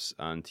apps,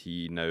 and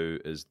he now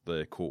is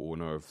the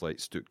co-owner of like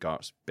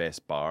Stuttgart's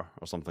best bar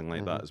or something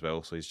like that as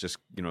well. So he's just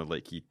he does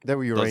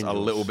angels. A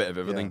little bit of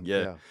everything.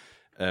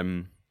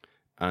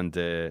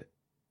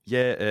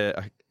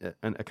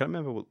 And I can't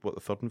remember what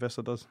the third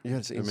investor does. Yeah,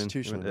 it's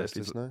institutional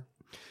investors now.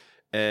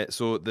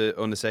 So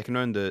on the second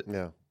round,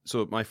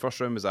 so my first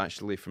round was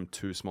actually from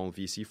 2 small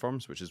VC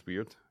firms, which is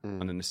weird,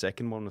 and then the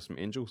second one was from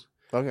angels.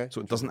 Okay,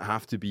 so it doesn't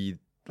have to be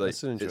like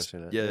that's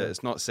interesting.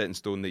 It's not set in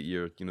stone that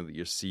your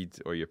seed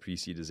or your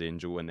pre-seed is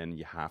angel, and then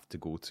you have to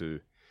go to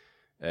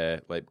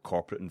like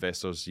corporate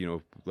investors.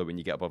 Like when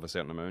you get above a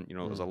certain amount,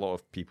 there's a lot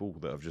of people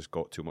that have just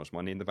got too much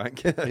money in the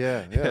bank.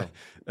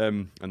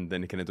 And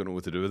then they kind of don't know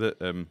what to do with it.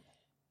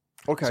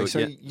 Okay, so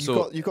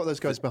you've got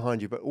those guys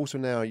behind you, but also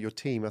now your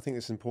team. I think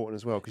it's important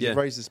as well because you've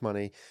raised this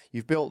money,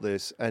 you've built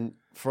this, and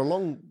for a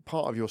long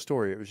part of your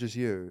story, it was just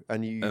you,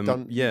 and you've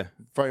done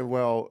very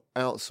well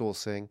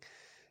outsourcing,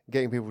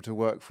 getting people to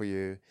work for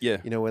you,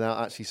 Yeah. you know,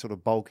 without actually sort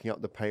of bulking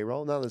up the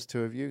payroll. Now there's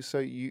 2 of you, so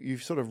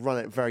you've sort of run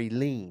it very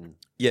lean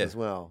as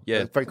well.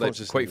 Yeah, very like,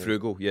 conscious. quite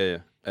frugal. Yeah.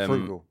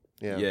 Frugal.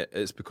 Yeah. Yeah,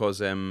 it's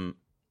because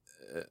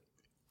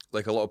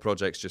like a lot of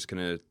projects just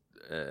kind of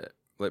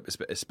like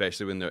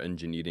especially when they're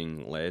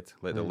engineering led,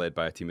 like they're led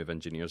by a team of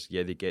engineers.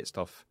 Yeah, they get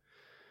stuff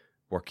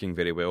working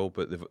very well,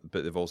 but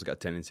they've also got a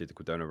tendency to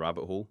go down a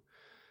rabbit hole,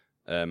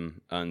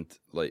 and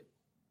like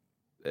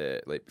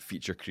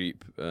feature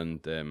creep and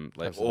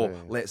like Absolutely.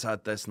 let's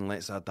add this and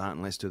let's add that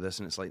and let's do this,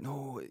 and it's like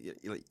no,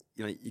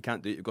 you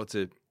can't do it. You've got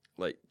to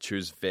like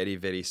choose very,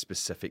 very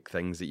specific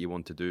things that you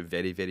want to do,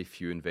 very, very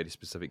few and very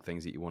specific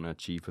things that you want to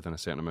achieve within a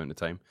certain amount of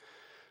time.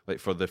 Like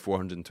for the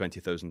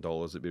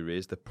 $420,000 that we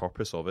raised, the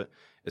purpose of it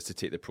is to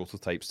take the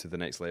prototypes to the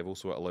next level.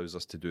 So it allows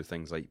us to do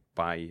things like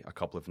buy a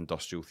couple of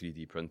industrial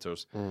 3D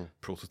printers,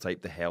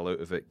 prototype the hell out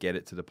of it, get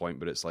it to the point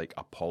where it's like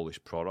a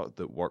polished product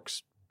that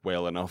works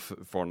well enough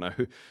for now,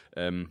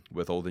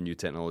 with all the new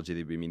technology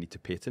that we may need to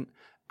patent,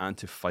 and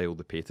to file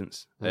the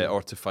patents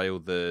or to file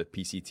the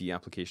PCT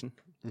application.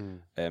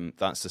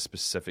 That's the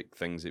specific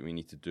things that we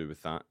need to do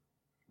with that,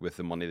 with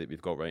the money that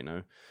we've got right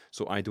now.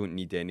 So I don't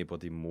need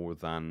anybody more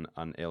than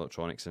an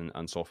electronics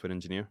and software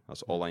engineer.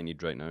 That's all I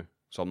need right now.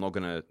 So I'm not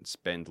going to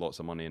spend lots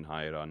of money and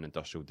hire an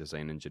industrial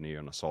design engineer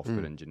and a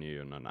software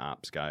engineer and an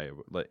apps guy.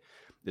 Like,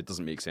 it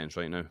doesn't make sense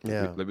right now.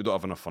 Yeah. We don't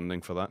have enough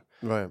funding for that.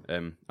 Right.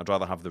 I'd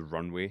rather have the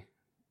runway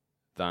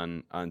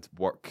and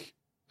work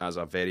as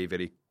a very,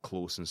 very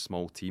close and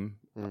small team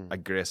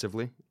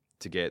aggressively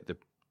to get the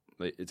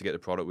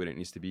product where it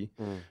needs to be,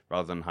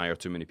 rather than hire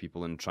too many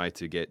people and try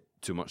to get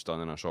too much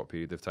done in a short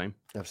period of time.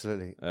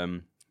 Absolutely.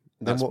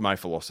 That's my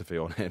philosophy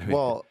on it. Anyway.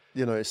 Well,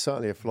 you know, it's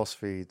certainly a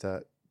philosophy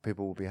that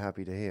people will be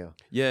happy to hear.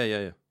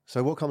 Yeah.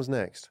 So what comes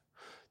next?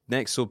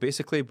 So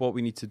basically what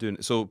we need to do,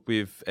 so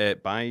we've,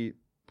 by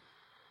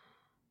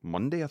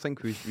Monday, I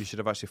think we should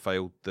have actually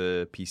filed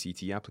the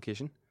PCT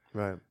application.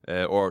 Right.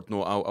 Or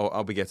no,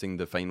 I'll be getting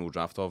the final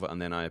draft of it,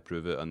 and then I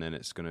approve it, and then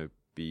it's going to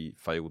be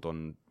filed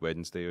on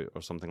Wednesday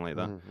or something like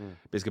that.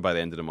 Basically by the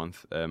end of the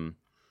month.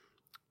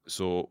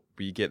 So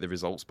we get the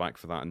results back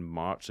for that in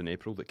March and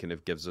April. That kind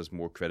of gives us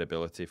more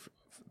credibility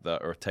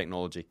that our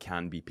technology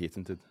can be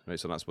patented, right?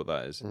 So that's what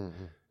that is.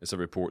 It's a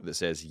report that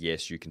says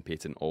yes, you can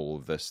patent all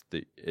of this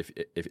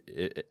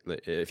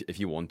if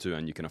you want to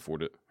and you can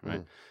afford it,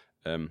 right?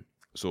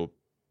 So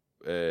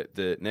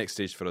the next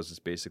stage for us is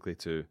basically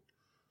to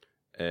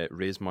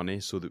raise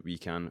money so that we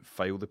can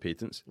file the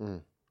patents,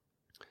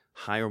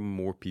 hire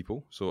more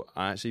people. So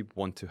I actually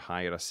want to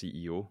hire a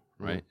CEO,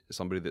 right?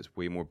 Somebody that's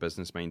way more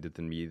business minded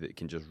than me that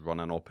can just run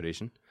an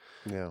operation.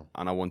 Yeah.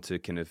 And I want to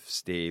kind of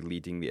stay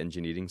leading the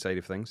engineering side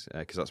of things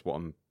because that's what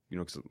I'm,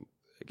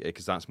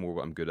 because that's more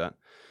what I'm good at.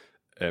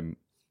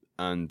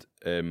 And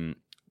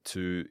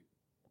to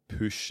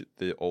push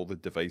all the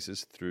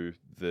devices through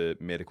the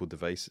medical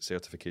device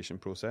certification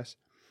process,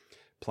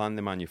 plan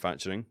the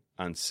manufacturing,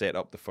 and set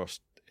up the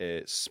first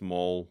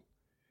small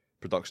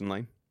production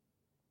line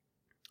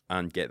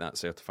and get that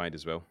certified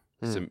as well,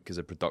 because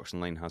the production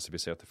line has to be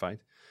certified.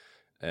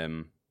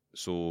 Yeah,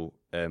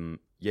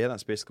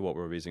 that's basically what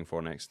we're raising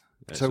for next.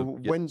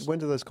 When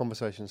do those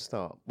conversations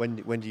start? When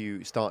do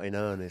you start in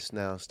earnest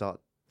now? Start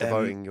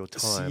devoting your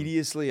time?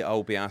 Seriously,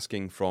 I'll be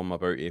asking from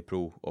about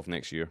April of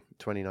next year.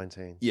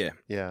 2019. Yeah.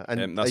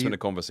 And that's when the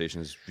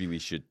conversations really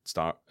should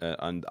start.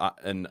 And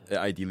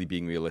ideally,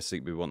 being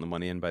realistic, we want the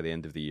money in by the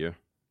end of the year.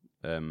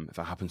 If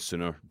it happens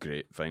sooner,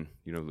 great, fine.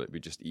 We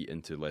just eat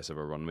into less of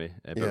a runway.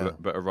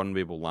 But a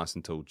runway will last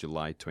until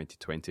July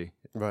 2020.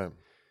 Right.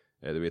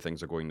 The way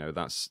things are going now,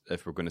 that's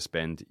if we're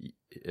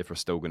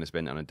still going to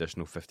spend an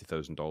additional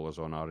 $50,000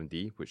 on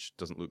R&D, which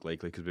doesn't look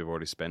likely because we've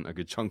already spent a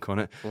good chunk on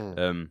it.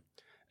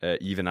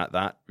 Even at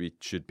that, we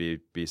should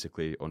be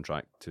basically on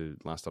track to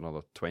last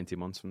another 20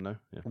 months from now.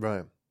 Yeah.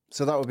 Right.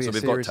 So that would be a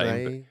Series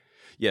A.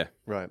 Yeah.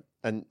 Right.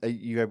 And are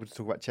you able to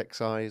talk about check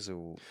size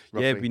or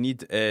roughly? Yeah, we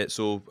need, I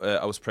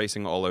was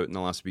pricing it all out in the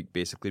last week.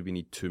 Basically, we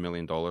need $2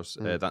 million.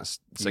 That's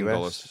Sing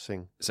dollars.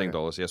 Sing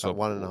dollars, yeah. So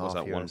 $1.5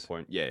 that US. 1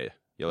 point, yeah.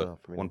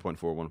 1.4,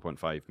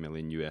 1.5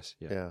 million US.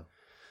 Yeah.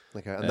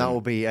 Okay. And that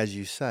will be, as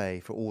you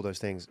say, for all those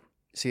things,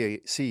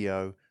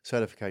 CEO,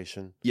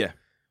 certification. Yeah.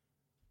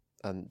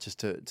 And just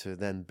to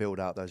then build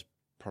out those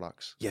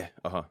products. Yeah.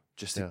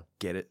 Just to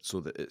get it so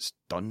that it's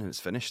done and it's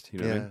finished. You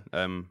know what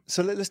I mean?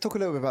 So let's talk a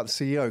little bit about the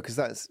CEO, because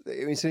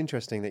it's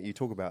interesting that you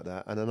talk about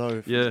that. And I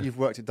know you've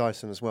worked at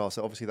Dyson as well,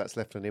 so obviously that's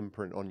left an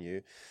imprint on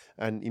you.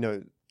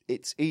 And,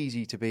 it's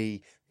easy to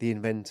be the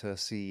inventor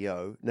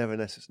CEO, never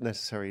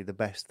necessarily the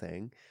best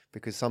thing,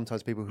 because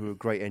sometimes people who are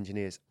great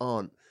engineers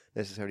aren't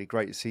necessarily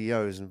great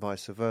CEOs and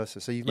vice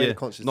versa. So you've made a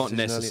conscious decision.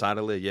 Not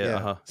necessarily,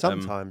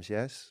 Sometimes,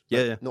 yes.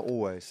 Not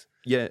always.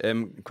 Yeah,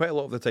 quite a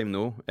lot of the time,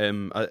 no.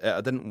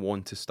 I didn't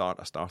want to start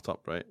a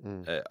startup, right?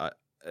 But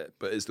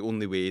it's the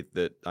only way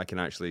that I can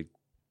actually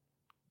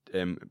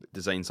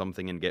design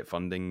something and get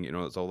funding.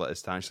 It's all that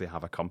is to actually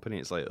have a company.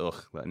 It's like, I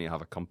need to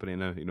have a company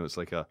now. It's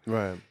like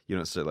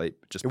it's like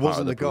just part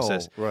of the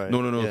process. Goal, right?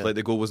 No. Yeah. Like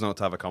the goal was not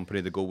to have a company.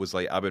 The goal was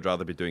like, I would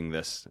rather be doing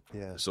this.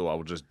 Yeah. So I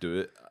will just do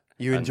it.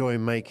 You enjoy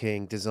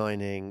making,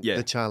 designing,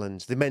 the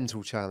challenge, the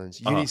mental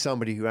challenge. You need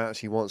somebody who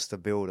actually wants to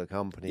build a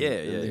company,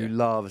 who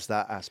loves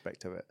that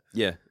aspect of it.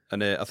 Yeah,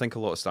 and I think a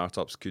lot of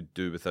startups could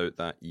do without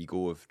that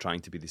ego of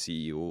trying to be the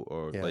CEO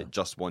or like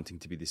just wanting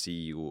to be the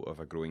CEO of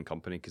a growing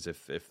company. Because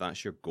if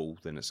that's your goal,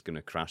 then it's going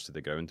to crash to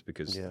the ground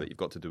because you've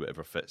got to do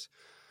whatever fits.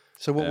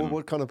 So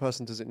what kind of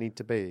person does it need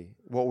to be?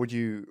 What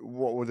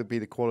would it be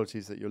the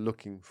qualities that you're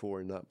looking for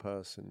in that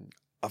person?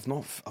 I've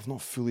not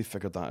fully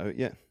figured that out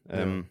yet.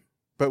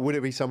 But would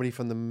it be somebody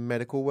from the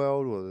medical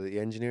world or the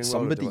engineering world?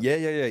 Somebody,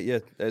 yeah.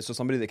 So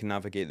somebody that can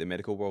navigate the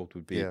medical world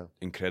would be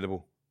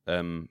incredible.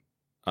 And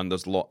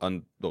there's there's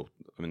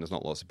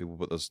not lots of people,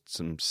 but there's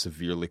some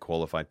severely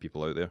qualified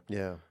people out there.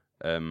 Yeah.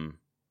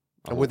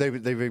 And would they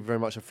be very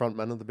much a front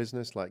man of the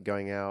business, like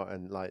going out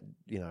and like,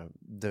 you know,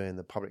 doing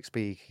the public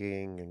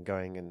speaking and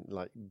going and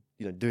like,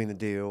 you know, doing the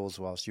deals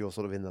whilst you're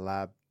sort of in the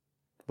lab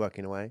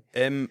working away?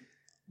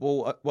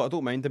 Well, I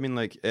don't mind. I mean,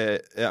 like,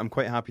 I'm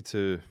quite happy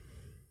to.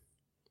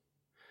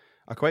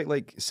 I quite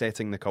like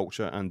setting the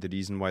culture and the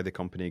reason why the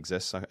company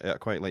exists. I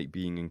quite like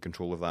being in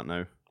control of that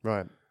now.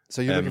 Right.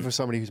 So you're looking for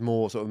somebody who's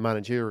more sort of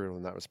managerial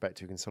in that respect,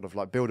 who can sort of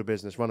like build a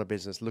business, run a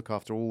business, look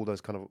after all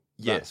those kind of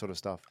that sort of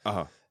stuff.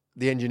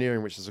 The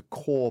engineering, which is a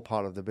core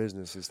part of the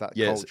business, is that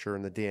culture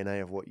and the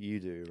DNA of what you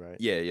do, right?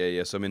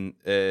 Yeah. So I mean,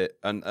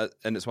 and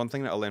it's one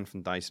thing that I learned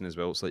from Dyson as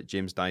well. It's like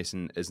James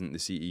Dyson isn't the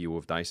CEO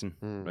of Dyson,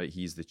 right?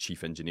 He's the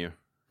chief engineer,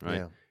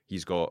 right? Yeah.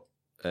 He's got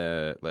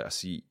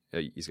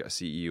he's got a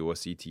CEO, a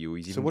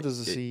CTO. So what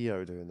does the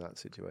CEO do in that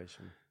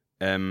situation?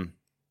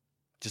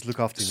 Just look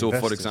after. So,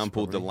 for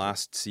example, probably. The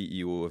last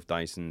CEO of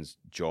Dyson's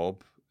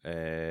job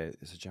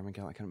is a German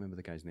guy. I can't remember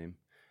the guy's name.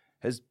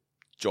 His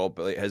job,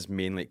 like his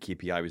main like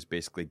KPI was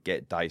basically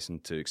get Dyson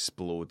to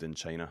explode in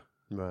China,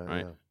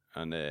 right?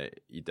 Yeah. And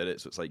he did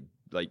it. So it's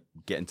like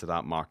get into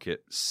that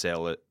market,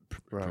 sell it,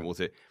 promote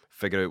it,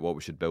 figure out what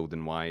we should build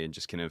and why, and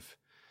just kind of.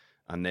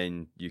 And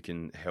then you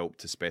can help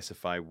to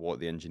specify what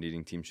the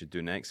engineering team should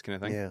do next, kind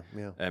of thing.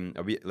 Yeah.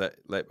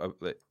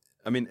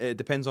 I mean, it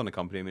depends on the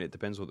company. I mean, it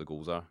depends what the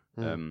goals are.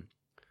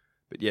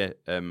 But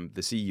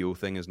the CEO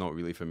thing is not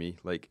really for me.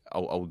 Like,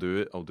 I'll do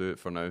it. I'll do it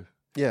for now.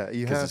 Yeah,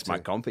 you have to. It's my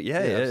company.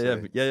 Yeah.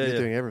 You're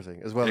doing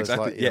everything as well as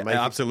like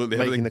absolutely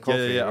making the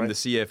coffee. Yeah. Right? I'm the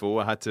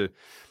CFO. I had to.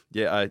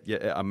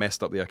 I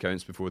messed up the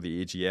accounts before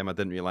the AGM. I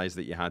didn't realize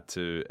that you had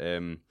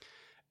to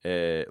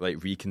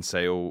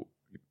reconcile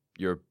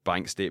your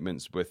bank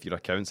statements with your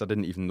accounts. I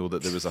didn't even know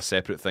that there was a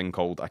separate thing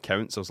called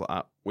accounts. I was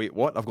like, wait,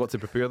 what? I've got to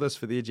prepare this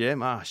for the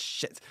AGM? Ah,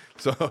 shit.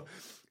 So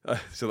I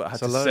had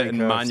to sit and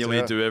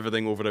manually do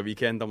everything over a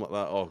weekend. I'm like,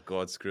 oh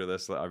God, screw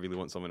this. Like, I really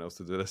want someone else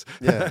to do this.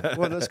 Yeah,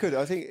 well, that's good.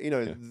 I think, you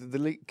know,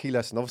 the key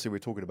lesson, obviously we're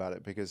talking about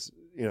it because,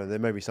 you know, there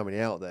may be somebody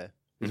out there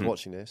who's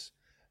watching this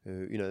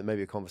who, you know, there may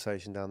be a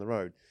conversation down the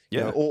road. You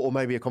know, or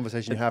maybe a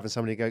conversation you have and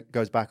somebody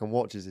goes back and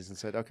watches this and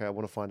said, okay, I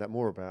want to find out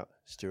more about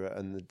Stuart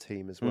and the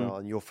team as well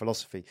and your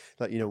philosophy.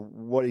 Like, you know,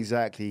 what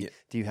exactly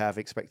do you have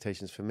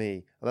expectations for me?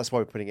 And that's why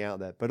we're putting it out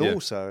there. But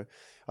also,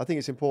 I think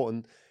it's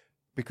important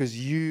because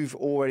you've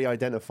already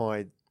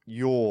identified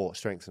your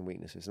strengths and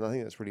weaknesses. And I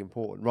think that's really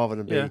important rather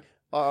than be,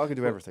 I can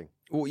do everything.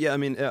 Well, yeah, I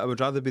mean, I would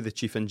rather be the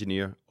chief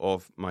engineer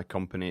of my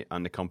company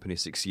and the company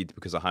succeed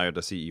because I hired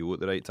a CEO at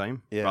the right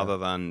time, rather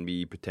than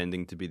me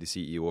pretending to be the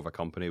CEO of a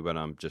company when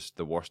I'm just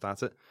the worst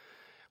at it,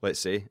 let's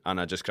say, and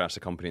I just crash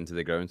the company into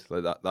the ground.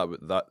 Like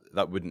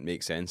that wouldn't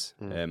make sense.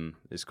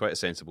 It's quite a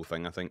sensible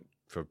thing, I think,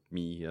 for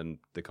me and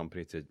the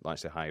company to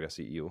actually hire a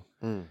CEO.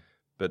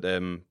 But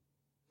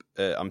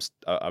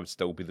I would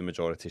still be the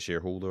majority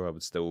shareholder. I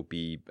would still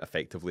be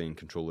effectively in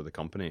control of the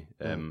company.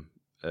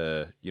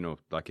 You know,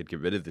 I could get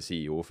rid of the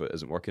CEO if it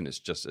isn't working. It's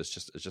just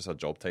a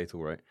job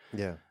title, right?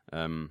 Yeah.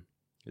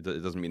 It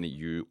doesn't mean that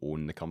you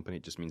own the company.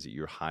 It just means that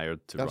you're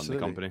hired to run the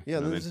company. Yeah,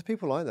 there's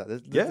people like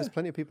that. There's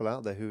plenty of people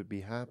out there who would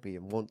be happy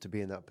and want to be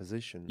in that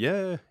position.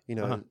 Yeah. You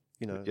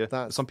know,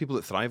 that's some people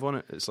that thrive on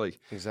it. It's like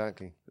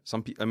exactly.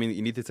 I mean,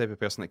 you need the type of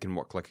person that can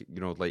work like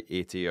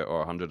 80 or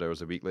 100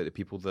 hours a week. Like the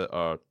people that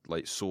are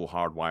like so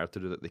hardwired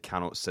to do that they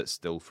cannot sit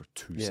still for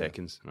 2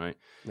 seconds. Right.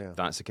 Yeah.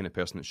 That's the kind of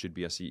person that should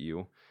be a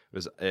CEO.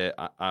 Because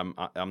I'm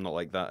not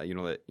like that.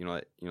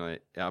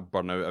 I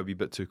burn out a wee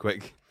bit too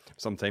quick.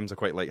 Sometimes I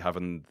quite like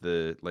having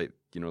the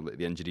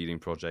engineering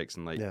projects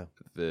and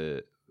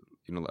the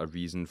a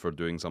reason for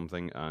doing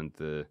something and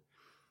the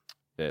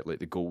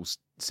goals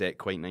set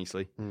quite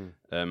nicely,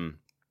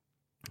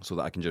 so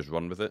that I can just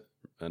run with it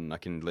and I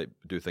can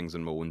do things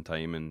in my own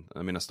time. And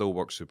I mean, I still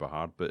work super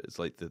hard, but it's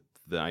like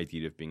the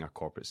idea of being a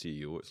corporate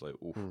CEO. It's like,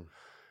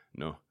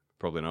 no,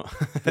 probably not.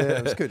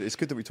 Yeah, it's good. It's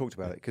good that we talked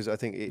about it because I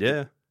think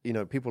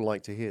people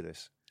like to hear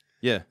this.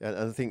 Yeah, and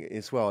I think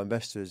as well,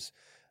 investors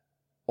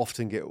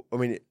often get. I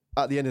mean,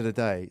 at the end of the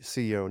day,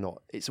 CEO or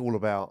not, it's all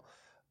about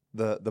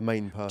the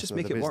main person just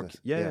make of the it business.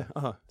 Work.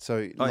 Yeah. So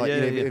if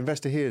an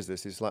investor hears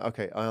this, it's like,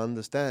 okay, I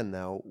understand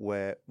now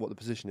what the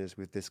position is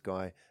with this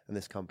guy and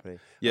this company.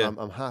 Yeah.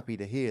 I'm happy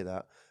to hear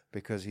that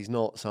because he's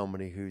not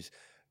somebody who's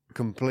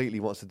completely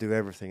wants to do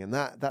everything, and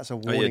that's a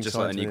warning just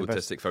sign like an to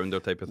egotistic founder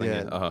type of thing.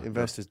 Yeah,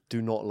 investors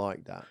do not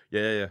like that.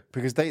 Yeah.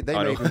 Because they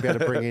may even be able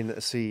to bring in a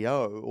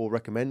CEO or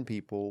recommend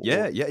people.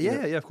 Yeah,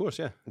 or, of course,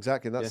 yeah.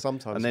 Exactly, that's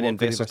sometimes. And then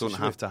investors don't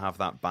have to to have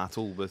that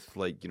battle with,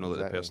 like,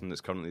 the person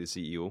that's currently the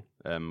CEO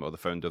or the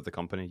founder of the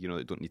company.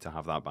 They don't need to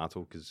have that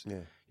battle because,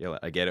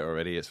 I get it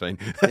already. It's fine.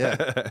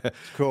 Yeah,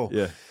 cool.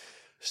 Yeah.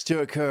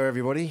 Stuart Kerr,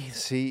 everybody,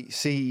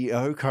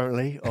 CEO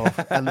currently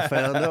and the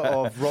founder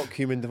of Rock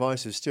Human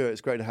Devices. Stuart,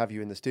 it's great to have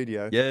you in the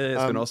studio. Yeah,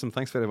 it's been awesome.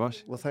 Thanks very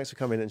much. Well, thanks for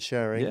coming and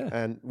sharing,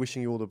 and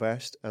wishing you all the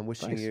best, and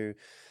wishing you,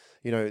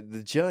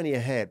 the journey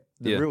ahead,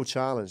 the real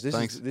challenge.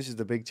 This is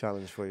the big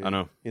challenge for you. I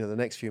know. The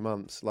next few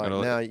months. Like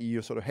now,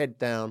 you're sort of head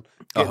down,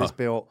 get this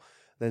built.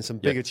 Then some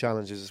bigger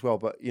challenges as well,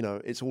 but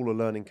it's all a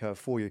learning curve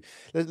for you.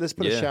 Let's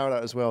put a shout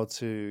out as well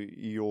to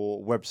your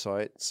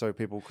website so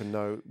people can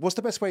know what's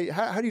the best way.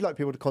 How do you like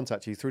people to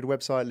contact you? Through the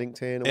website,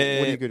 LinkedIn, or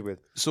what are you good with?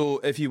 So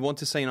if you want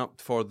to sign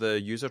up for the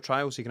user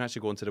trials, you can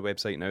actually go onto the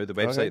website now. The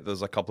website,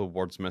 there's a couple of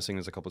words missing.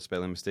 There's a couple of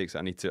spelling mistakes.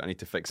 I need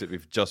to fix it.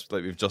 We've just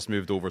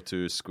moved over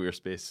to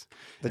Squarespace.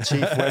 The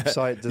chief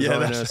website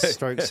designer,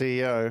 stroke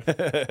CEO.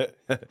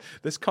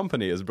 This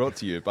company is brought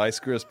to you by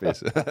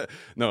Squarespace.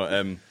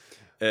 No.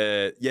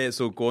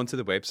 So go onto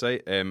the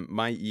website.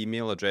 My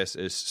email address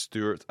is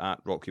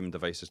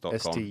stuart@rockhumandevices.com.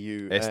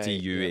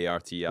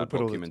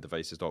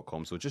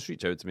 stuart@rockhumandevices.com. So just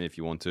reach out to me if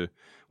you want to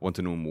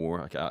know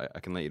more. I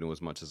can let you know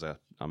as much as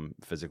I'm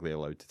physically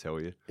allowed to tell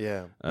you.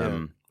 Yeah.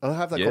 I'll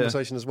have that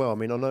conversation as well. I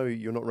mean, I know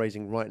you're not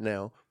raising right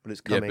now, but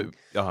it's coming.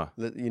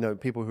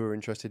 People who are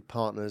interested,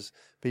 partners,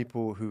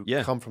 people who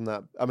come from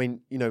that. I mean,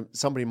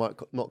 somebody might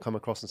not come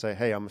across and say,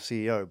 "Hey, I'm a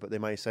CEO," but they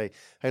may say,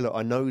 "Hey, look,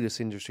 I know this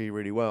industry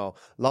really well.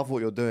 Love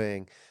what you're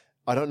doing.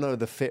 I don't know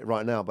the fit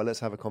right now, but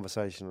let's have a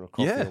conversation or a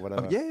coffee or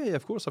whatever."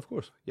 Of course.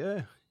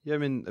 Yeah. I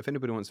mean, if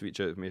anybody wants to reach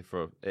out to me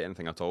for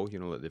anything at all,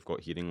 like they've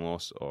got hearing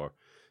loss or,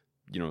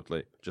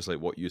 just like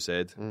what you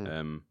said,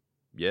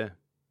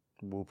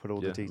 We'll put all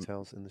the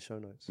details in the show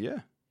notes. Yeah.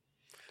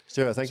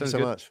 Stuart, thank you so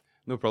much.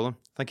 No problem.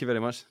 Thank you very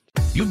much.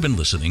 You've been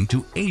listening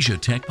to Asia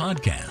Tech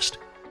Podcast.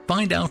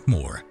 Find out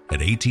more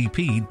at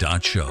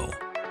atp.show.